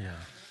 Yeah.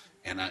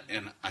 And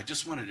I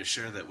just wanted to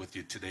share that with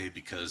you today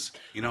because,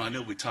 I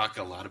know we talk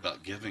a lot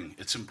about giving.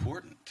 It's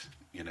important.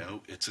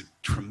 It's a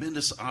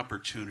tremendous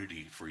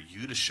opportunity for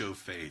you to show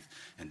faith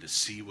and to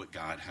see what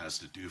God has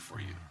to do for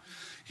you.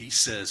 He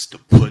says to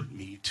put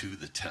me to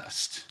the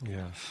test.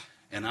 Yes.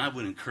 And I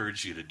would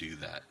encourage you to do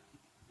that.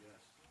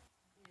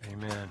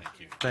 Amen. Thank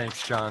you.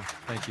 Thanks, John.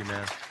 Thank you,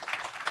 man.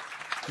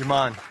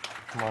 Yaman,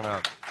 come on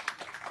up.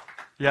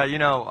 Yeah,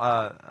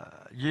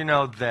 you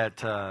know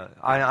that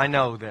I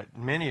know that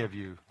many of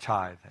you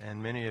tithe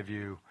and many of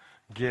you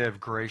give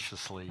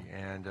graciously,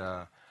 and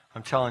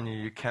I'm telling you,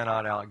 you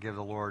cannot outgive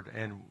the Lord.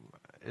 And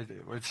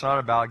it's not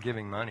about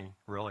giving money,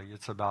 really.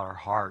 It's about our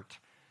heart.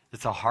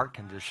 It's a heart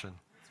condition.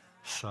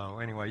 So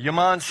anyway,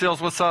 Yaman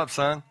Seals, what's up,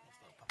 son?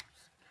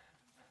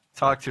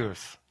 Talk to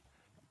us.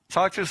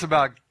 Talk to us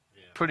about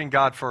putting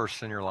God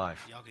first in your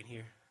life. Y'all can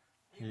hear.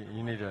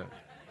 You need to.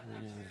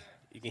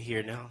 You can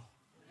hear now.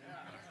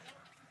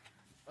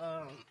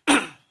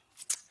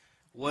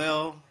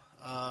 Well,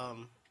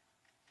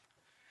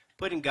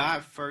 putting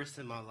God first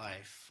in my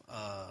life.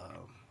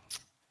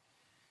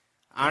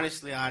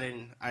 Honestly, I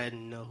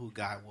didn't know who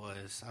God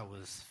was. I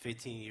was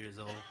 15 years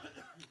old.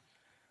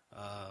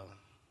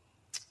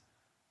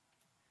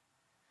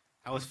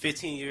 I was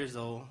 15 years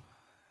old.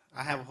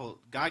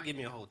 God gave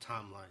me a whole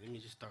timeline. Let me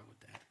just start with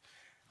that.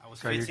 I was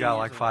 15 Okay, you got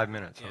like years 5 old.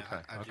 minutes. Yeah,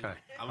 Okay, I do. okay.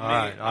 I'm All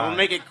right. gonna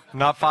make it.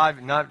 Not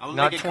 5, not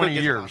 20 quick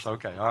as years. possible.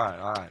 Okay,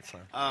 all right,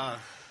 son. I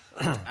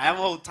have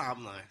a whole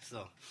timeline.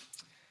 So,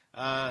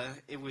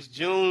 it was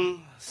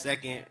June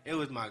 2nd. It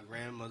was my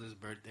grandmother's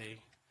birthday.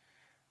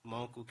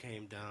 My uncle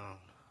came down.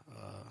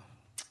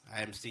 I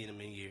haven't seen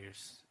him in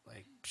years,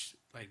 like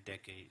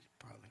decades,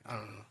 probably. I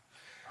don't know.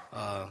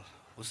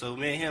 Well, so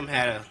me and him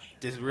had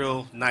this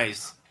real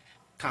nice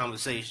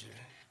conversation.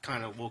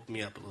 Kind of woke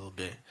me up a little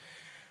bit.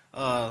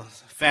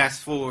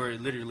 Fast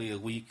forward, literally a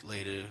week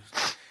later,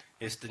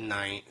 it's the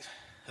 9th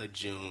of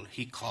June.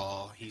 He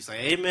called. He's like,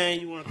 "Hey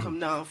man, you want to come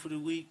down for the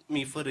week?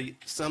 For the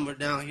summer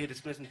down here to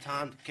spend some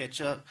time to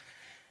catch up."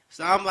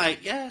 So I'm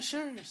like, "Yeah,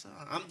 sure." So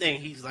I'm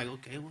thinking he's like,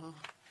 "Okay, well,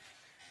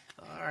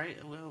 all right,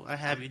 well, I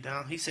have you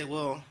down." He said,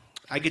 "Well,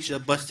 I get you a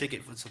bus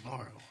ticket for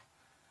tomorrow."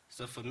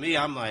 So for me,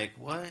 I'm like,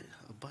 "What?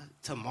 A bus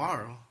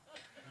tomorrow?"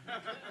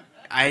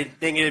 I didn't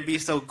think it'd be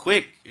so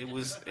quick. It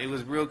was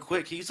real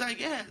quick. He's like,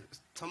 "Yeah,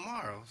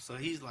 tomorrow." So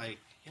he's like,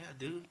 "Yeah,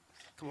 dude,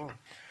 come on."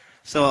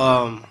 So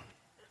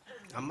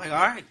I'm like,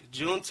 "All right,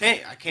 June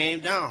 10th, I came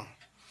down."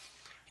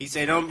 He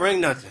said, "Don't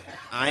bring nothing."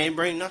 I ain't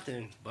bring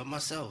nothing but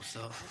myself.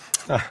 So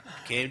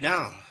came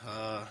down.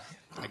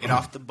 I get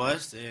off the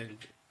bus and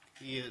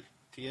he'll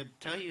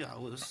tell you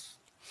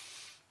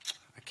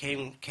I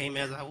came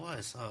as I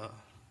was.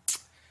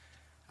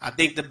 I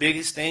think the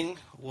biggest thing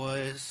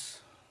was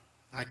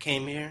I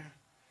came here.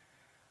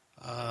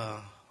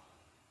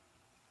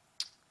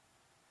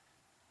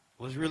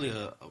 Was really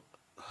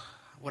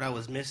what I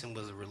was missing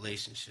was a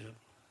relationship,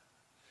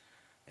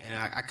 and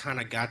I kind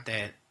of got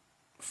that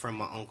from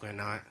my uncle and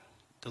aunt.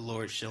 The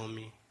Lord showed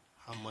me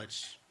how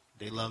much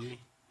they love me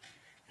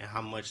and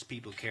how much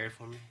people care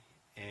for me.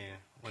 And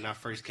when I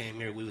first came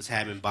here, we was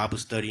having Bible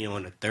study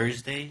on a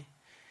Thursday,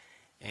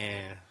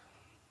 and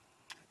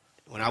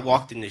when I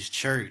walked in this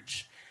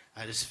church,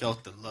 I just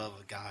felt the love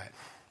of God.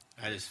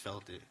 I just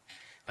felt it.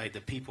 Like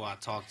the people I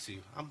talked to,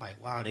 I'm like,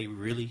 wow, they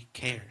really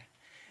care.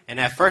 And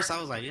at first I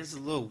was like, this is a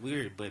little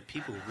weird, but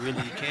people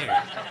really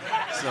care.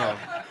 So,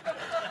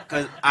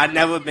 because I'd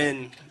never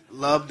been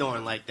loved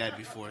on like that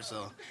before.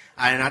 So,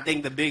 and I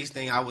think the biggest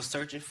thing I was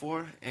searching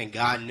for, and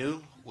God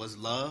knew, was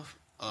love,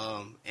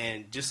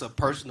 and just a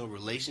personal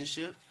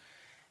relationship.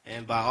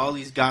 And by all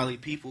these godly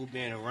people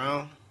being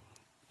around,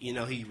 you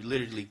know, he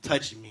literally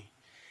touched me.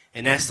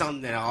 And that's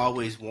something that I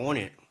always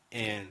wanted.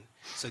 And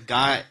so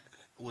God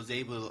was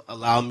able to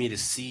allow me to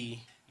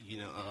see,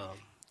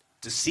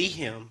 to see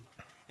him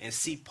and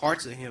see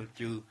parts of him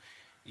through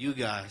you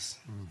guys.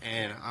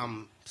 And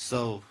I'm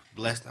so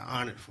blessed and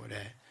honored for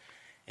that.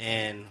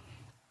 And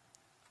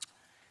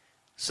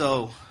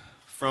so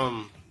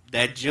from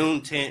that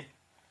June 10th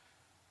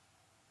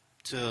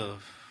to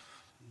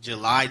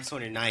July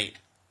 29th,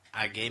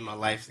 I gave my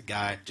life to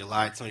God,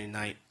 July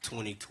 29th,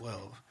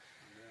 2012.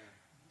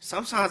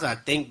 Sometimes I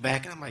think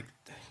back and I'm like,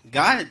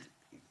 God,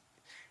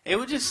 it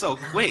was just so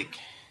quick.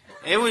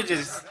 It was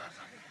just,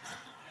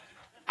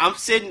 I'm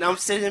sitting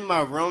in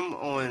my room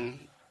on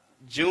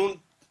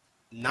June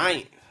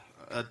 9th,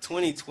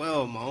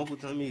 2012. My uncle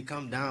told me to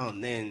come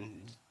down.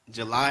 Then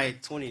July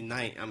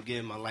 29th, I'm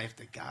giving my life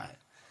to God.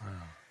 Wow.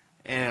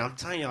 And I'm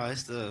telling y'all,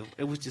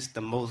 it was just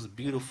the most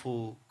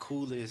beautiful,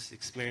 coolest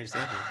experience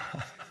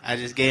ever. I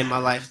just gave my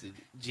life to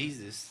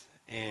Jesus.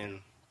 And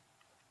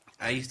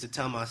I used to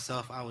tell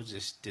myself I was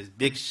just this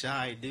big,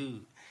 shy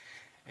dude.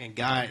 And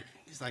God,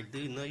 he's like,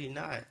 dude, no, you're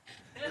not.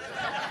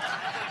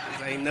 He's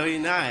like, no, you're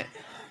not.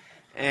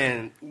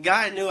 And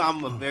God knew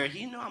I'm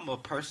a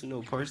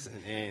personal person.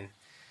 And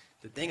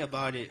the thing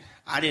about it,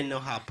 I didn't know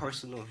how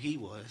personal he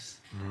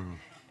was.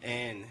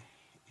 And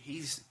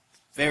he's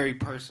very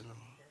personal.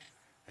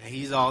 And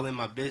he's all in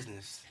my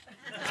business.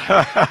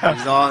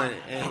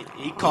 And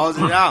he calls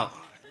it out.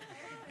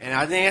 And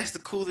I think that's the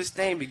coolest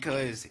thing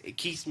because it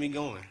keeps me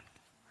going.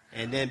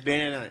 And then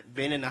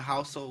being in a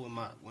household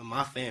with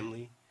my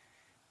family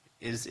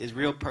is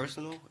real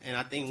personal. And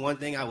I think one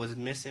thing I was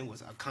missing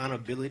was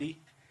accountability.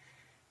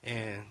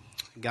 And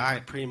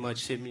God pretty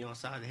much hit me on the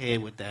side of the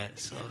head with that.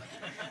 So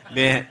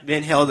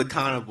being held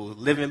accountable,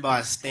 living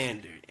by a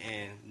standard.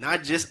 And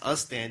not just a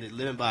standard,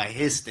 living by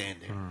his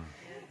standard.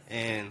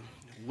 And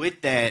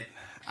with that,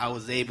 I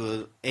was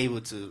able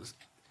to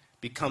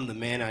become the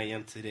man I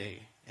am today.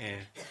 And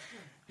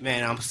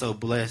man, I'm so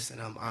blessed and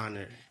I'm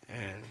honored,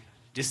 and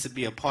just to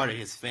be a part of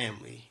his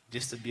family,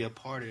 just to be a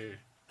part of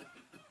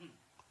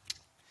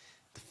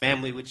the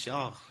family with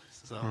y'all.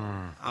 So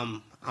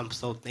I'm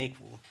so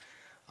thankful.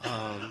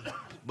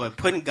 But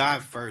putting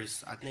God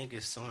first, I think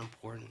is so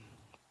important.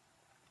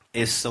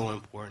 It's so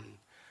important.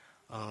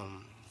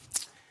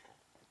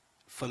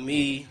 For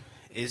me,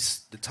 it's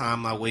the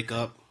time I wake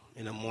up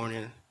in the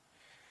morning.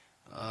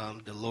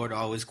 The Lord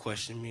always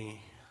questioned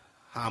me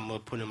how I'm gonna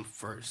put Him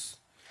first.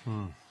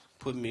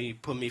 Put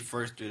me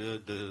first through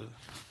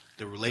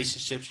the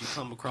relationships you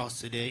come across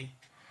today.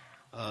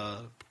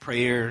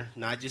 Prayer,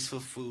 not just for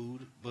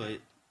food, but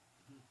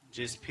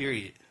just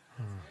period.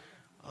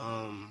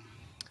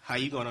 How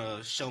you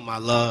gonna show my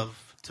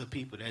love to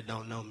people that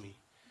don't know me?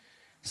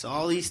 So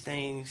all these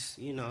things,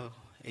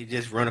 it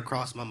just run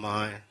across my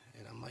mind,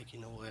 and I'm like, you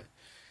know what?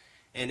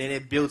 And then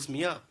it builds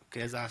me up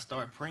because I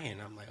start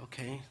praying. I'm like,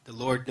 okay, the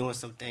Lord doing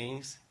some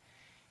things.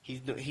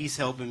 He's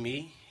helping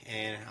me,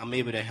 and I'm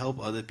able to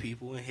help other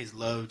people, and His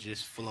love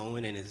just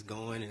flowing and it's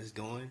going and it's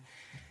going.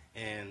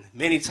 And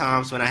many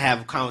times when I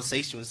have a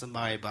conversation with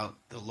somebody about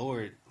the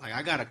Lord, like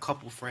I got a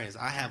couple friends,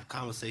 I have a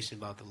conversation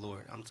about the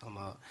Lord. I'm talking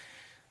about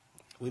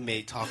we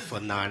may talk for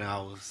 9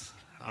 hours,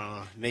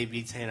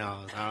 maybe 10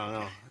 hours. I don't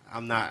know.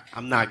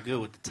 I'm not good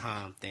with the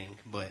time thing,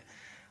 but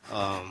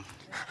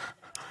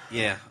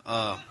yeah.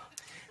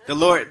 The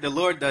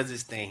Lord does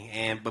His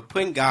thing, but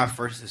putting God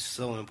first is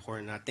so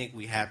important. I think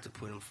we have to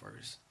put Him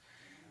first.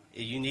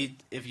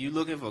 If you're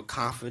looking for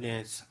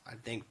confidence, I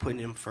think putting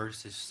Him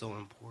first is so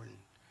important.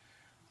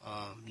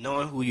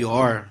 Knowing who you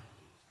are,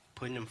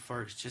 putting Him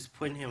first, just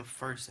putting Him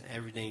first in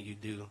everything you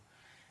do.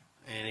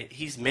 And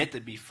He's meant to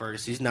be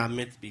first. He's not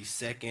meant to be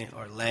second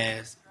or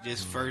last,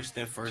 just first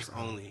and first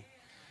only.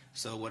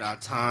 So with our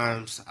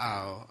times,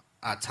 our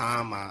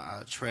time,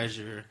 our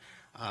treasure,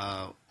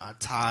 our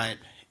tithe,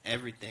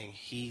 everything,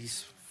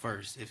 He's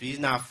first. If He's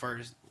not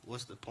first,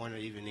 what's the point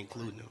of even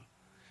including Him?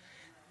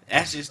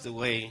 That's just the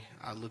way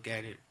I look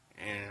at it.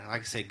 And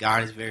like I said,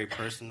 God is very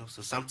personal.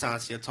 So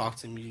sometimes He'll talk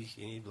to me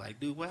and He'll be like,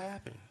 dude, what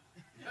happened?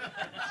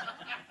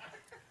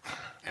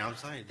 And I'm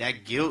telling you,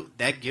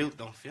 that guilt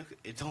don't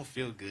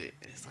feel good.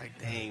 It's like,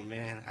 dang,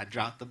 man, I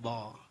dropped the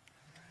ball.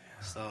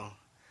 So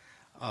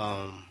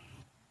I'm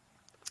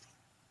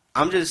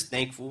just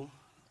thankful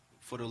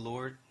for the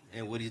Lord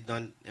and what He's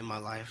done in my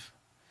life.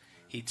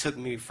 He took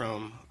me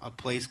from a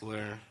place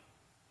where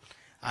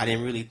I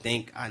didn't really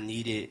think I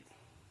needed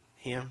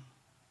Him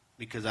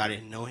because I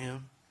didn't know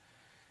Him.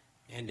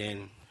 And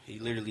then He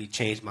literally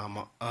changed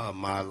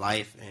my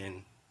life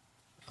in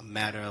a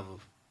matter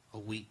of a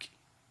week.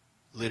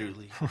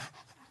 Literally,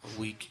 a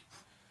week.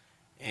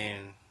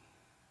 And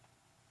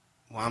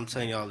while I'm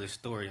telling y'all this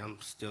story, I'm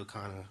still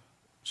kind of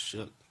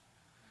shook.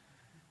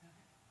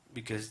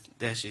 Because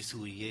that's just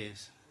who He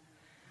is.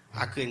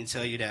 I couldn't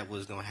tell you that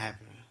was going to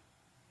happen.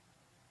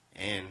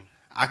 And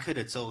I could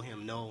have told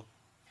Him no.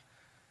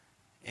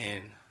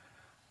 And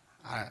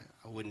I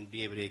wouldn't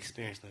be able to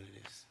experience none of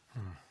this.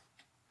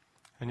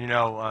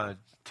 And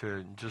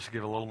to just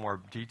give a little more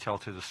detail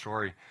to the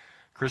story,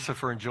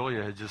 Christopher and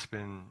Julia had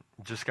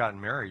just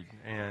gotten married,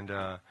 and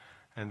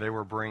they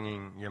were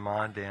bringing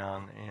Yaman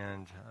down,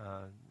 and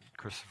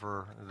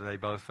Christopher, they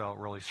both felt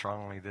really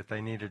strongly that they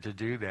needed to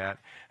do that.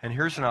 And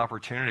here's an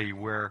opportunity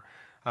where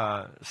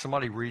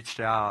somebody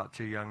reached out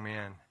to a young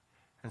man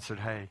and said,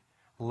 hey,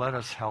 let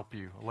us help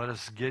you. Let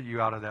us get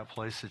you out of that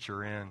place that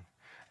you're in.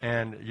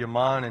 And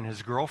Yaman and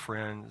his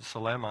girlfriend,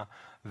 Salema,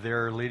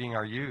 they're leading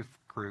our youth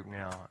group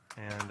now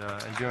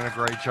and doing a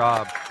great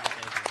job.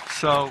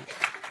 So,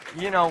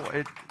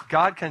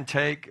 God can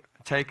take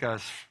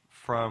us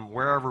from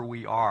wherever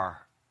we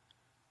are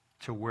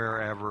to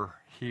wherever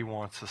He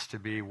wants us to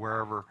be,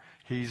 wherever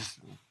He's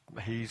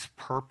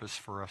purpose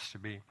for us to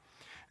be.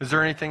 Is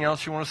there anything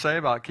else you want to say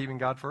about keeping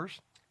God first?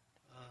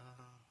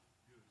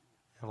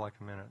 Have like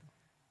a minute.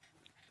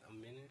 A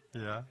minute?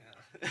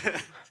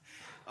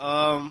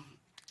 Yeah.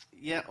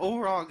 Yeah,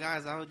 overall,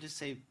 guys, I would just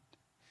say,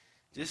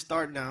 just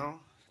start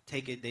now.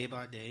 Take it day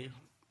by day,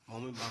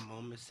 moment by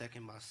moment,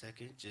 second by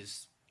second.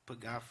 Just put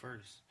God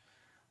first.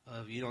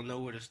 If you don't know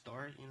where to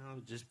start,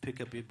 just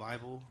pick up your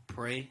Bible,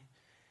 pray,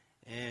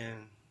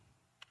 and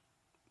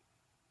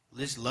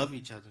just love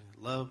each other.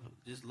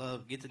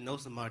 Get to know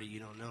somebody you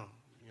don't know.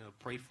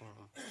 Pray for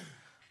them.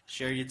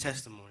 Share your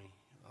testimony.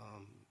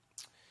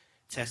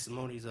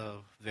 Testimonies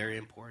are very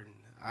important.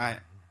 I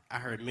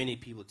heard many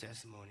people's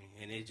testimony,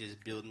 and it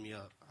just built me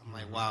up. I'm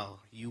like, wow,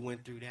 you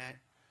went through that?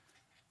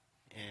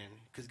 And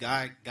because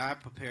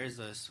God prepares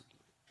us,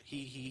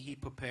 He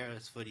prepares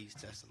us for these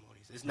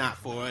testimonies. It's not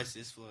for us,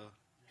 it's for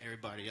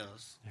everybody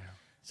else. Yeah.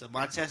 So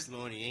my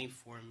testimony ain't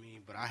for me,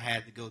 but I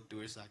had to go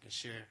through it so I can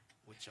share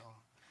with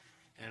y'all.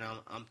 And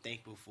I'm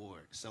thankful for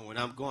it. So when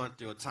I'm going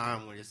through a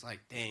time when it's like,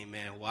 dang,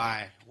 man,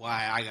 why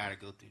I got to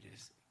go through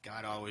this?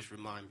 God always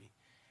remind me,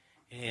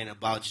 it ain't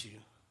about you.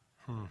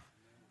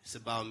 It's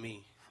about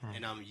me.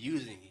 And I'm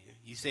using you.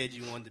 You said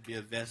you wanted to be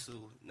a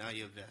vessel, now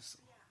you're a vessel.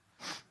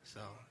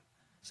 So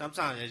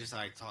sometimes they just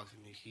like talk to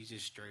me. He's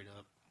just straight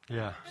up.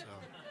 Yeah. So,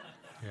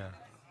 Yeah.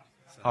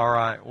 All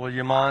right. Well,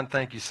 Yaman,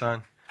 thank you,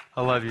 son.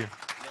 I love you.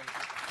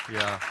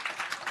 Yeah.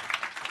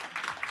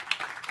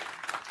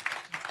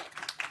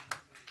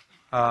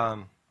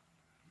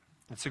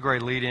 It's a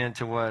great lead in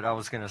to what I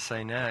was going to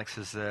say next,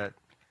 is that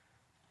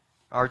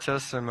our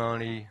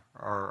testimony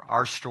or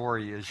our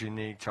story is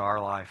unique to our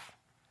life.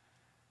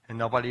 And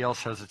nobody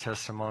else has a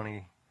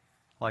testimony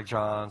like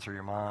John's or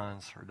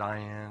Yaman's or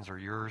Diane's or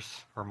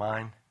yours or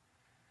mine.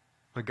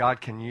 But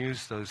God can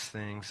use those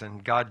things,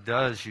 and God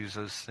does use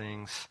those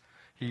things.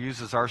 He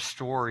uses our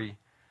story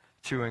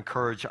to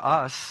encourage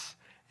us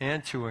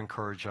and to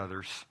encourage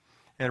others.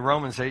 And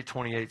Romans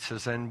 8:28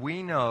 says, and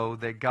we know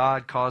that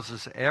God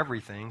causes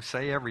everything,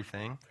 say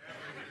everything,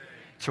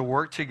 to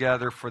work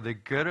together for the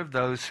good of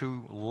those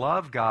who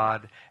love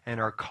God and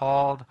are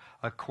called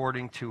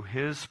according to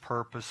his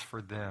purpose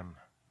for them.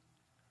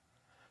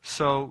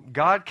 So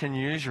God can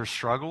use your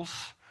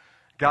struggles.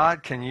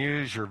 God can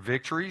use your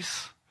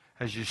victories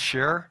as you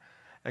share.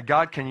 And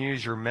God can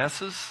use your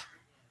messes.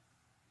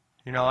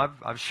 You know,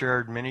 I've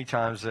shared many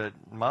times that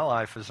my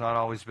life has not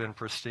always been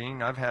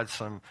pristine. I've had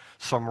some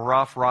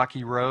rough,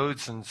 rocky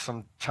roads and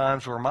some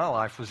times where my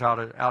life was out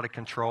of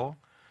control.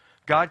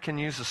 God can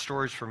use the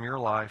stories from your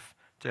life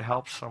to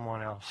help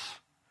someone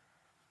else.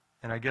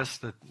 And I guess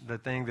the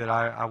thing that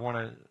I want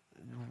to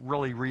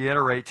really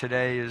reiterate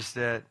today is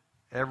that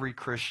every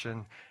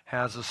Christian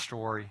has a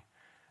story,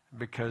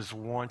 because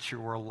once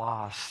you were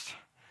lost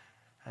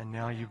and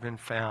now you've been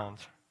found.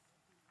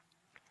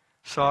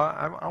 So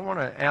I want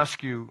to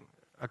ask you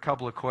a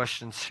couple of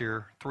questions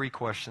here, 3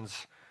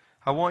 questions.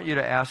 I want you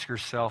to ask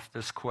yourself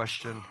this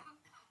question.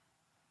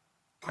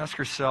 Ask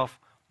yourself,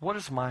 what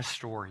is my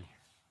story?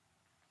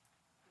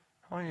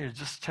 I want you to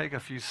just take a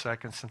few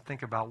seconds and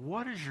think about,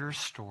 what is your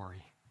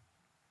story?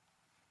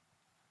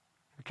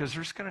 Because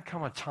there's going to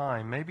come a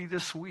time, maybe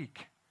this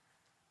week,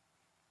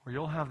 where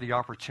you'll have the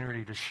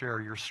opportunity to share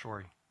your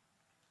story.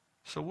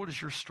 So what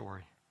is your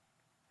story?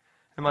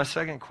 And my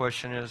second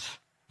question is,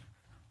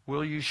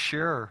 will you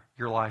share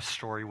your life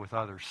story with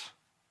others?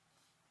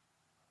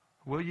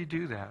 Will you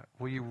do that?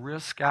 Will you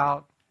risk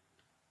out?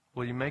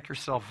 Will you make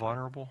yourself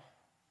vulnerable?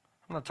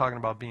 I'm not talking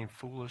about being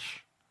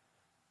foolish,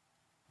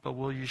 but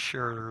will you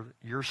share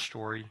your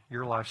story,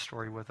 your life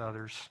story with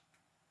others?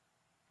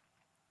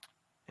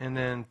 And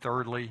then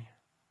thirdly,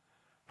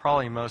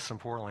 probably most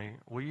importantly,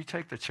 will you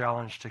take the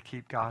challenge to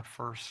keep God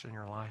first in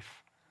your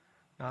life?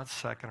 Not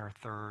second or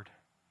third,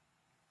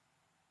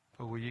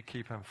 but will you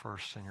keep him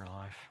first in your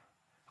life?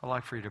 I'd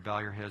like for you to bow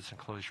your heads and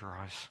close your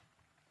eyes.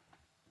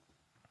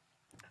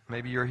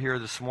 Maybe you're here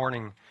this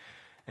morning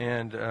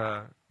and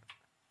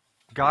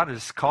God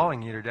is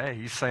calling you today.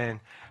 He's saying,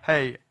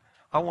 hey,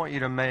 I want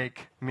you to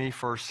make me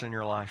first in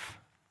your life.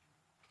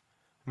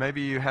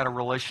 Maybe you had a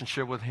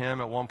relationship with him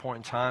at one point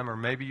in time, or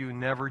maybe you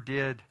never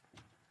did.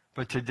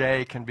 But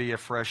today can be a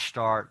fresh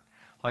start.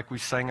 Like we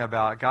sang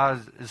about,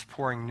 God is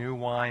pouring new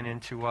wine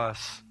into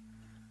us.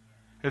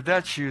 If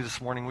that's you this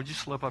morning, would you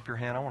slip up your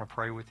hand? I want to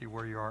pray with you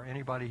where you are.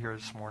 Anybody here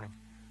this morning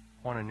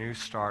want a new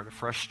start, a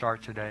fresh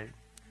start today?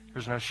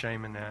 There's no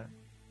shame in that.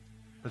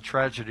 The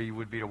tragedy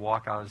would be to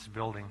walk out of this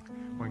building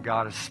when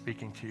God is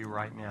speaking to you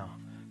right now.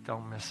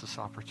 Don't miss this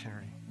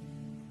opportunity.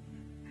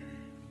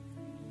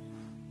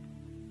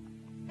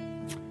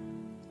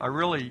 I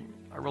really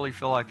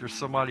feel like there's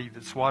somebody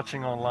that's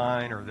watching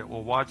online or that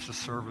will watch the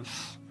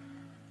service,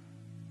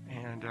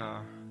 and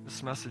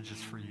this message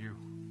is for you.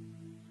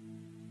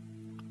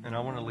 And I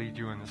want to lead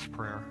you in this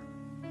prayer.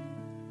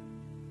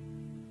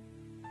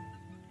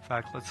 In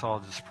fact, let's all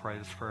just pray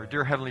this prayer.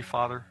 Dear Heavenly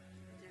Father,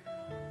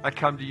 I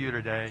come to you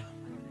today.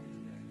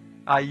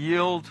 I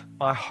yield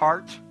my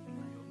heart.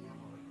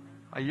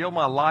 I yield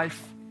my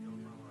life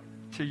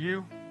to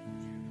you.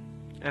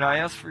 And I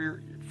ask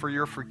for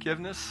your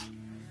forgiveness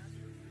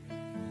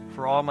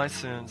for all my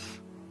sins,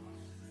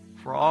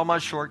 for all my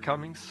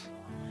shortcomings,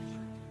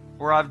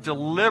 where I've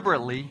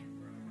deliberately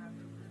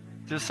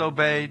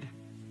disobeyed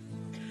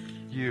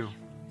you.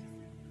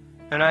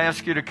 And I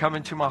ask you to come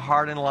into my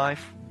heart and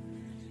life.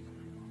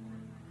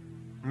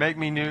 Make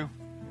me new.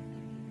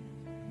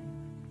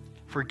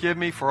 Forgive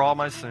me for all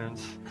my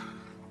sins.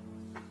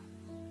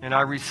 And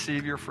I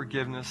receive your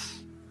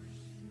forgiveness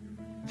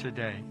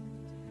today.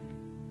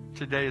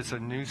 Today is a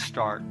new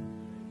start.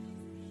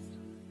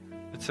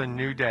 It's a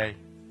new day.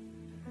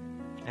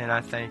 And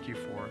I thank you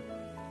for it.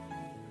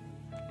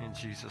 In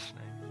Jesus'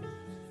 name.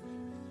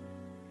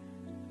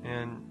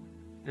 And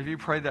if you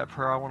prayed that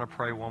prayer, I want to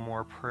pray one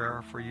more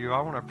prayer for you.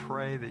 I want to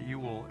pray that you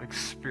will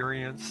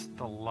experience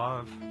the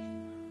love,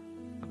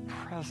 the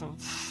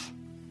presence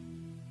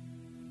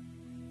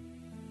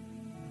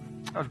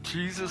of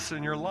Jesus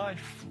in your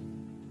life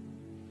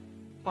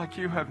like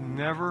you have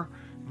never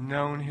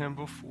known him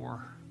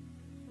before.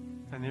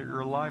 And that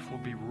your life will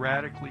be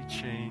radically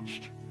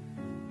changed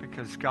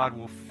because God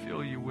will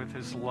fill you with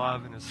his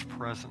love and his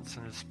presence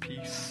and his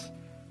peace.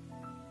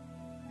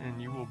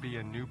 And you will be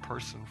a new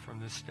person from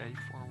this day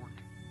forward.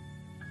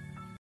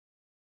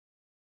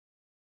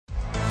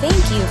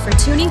 Thank you for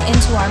tuning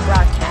into our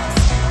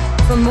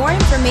broadcast. For more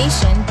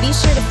information, be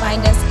sure to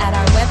find us at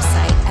our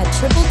website at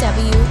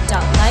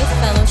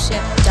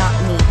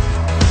www.lifefellowship.me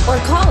or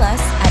call us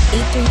at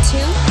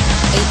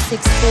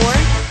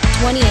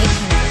 832-864-2800.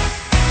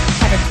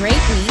 Have a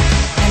great week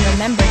and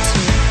remember to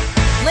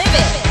live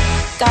it.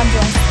 God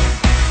bless.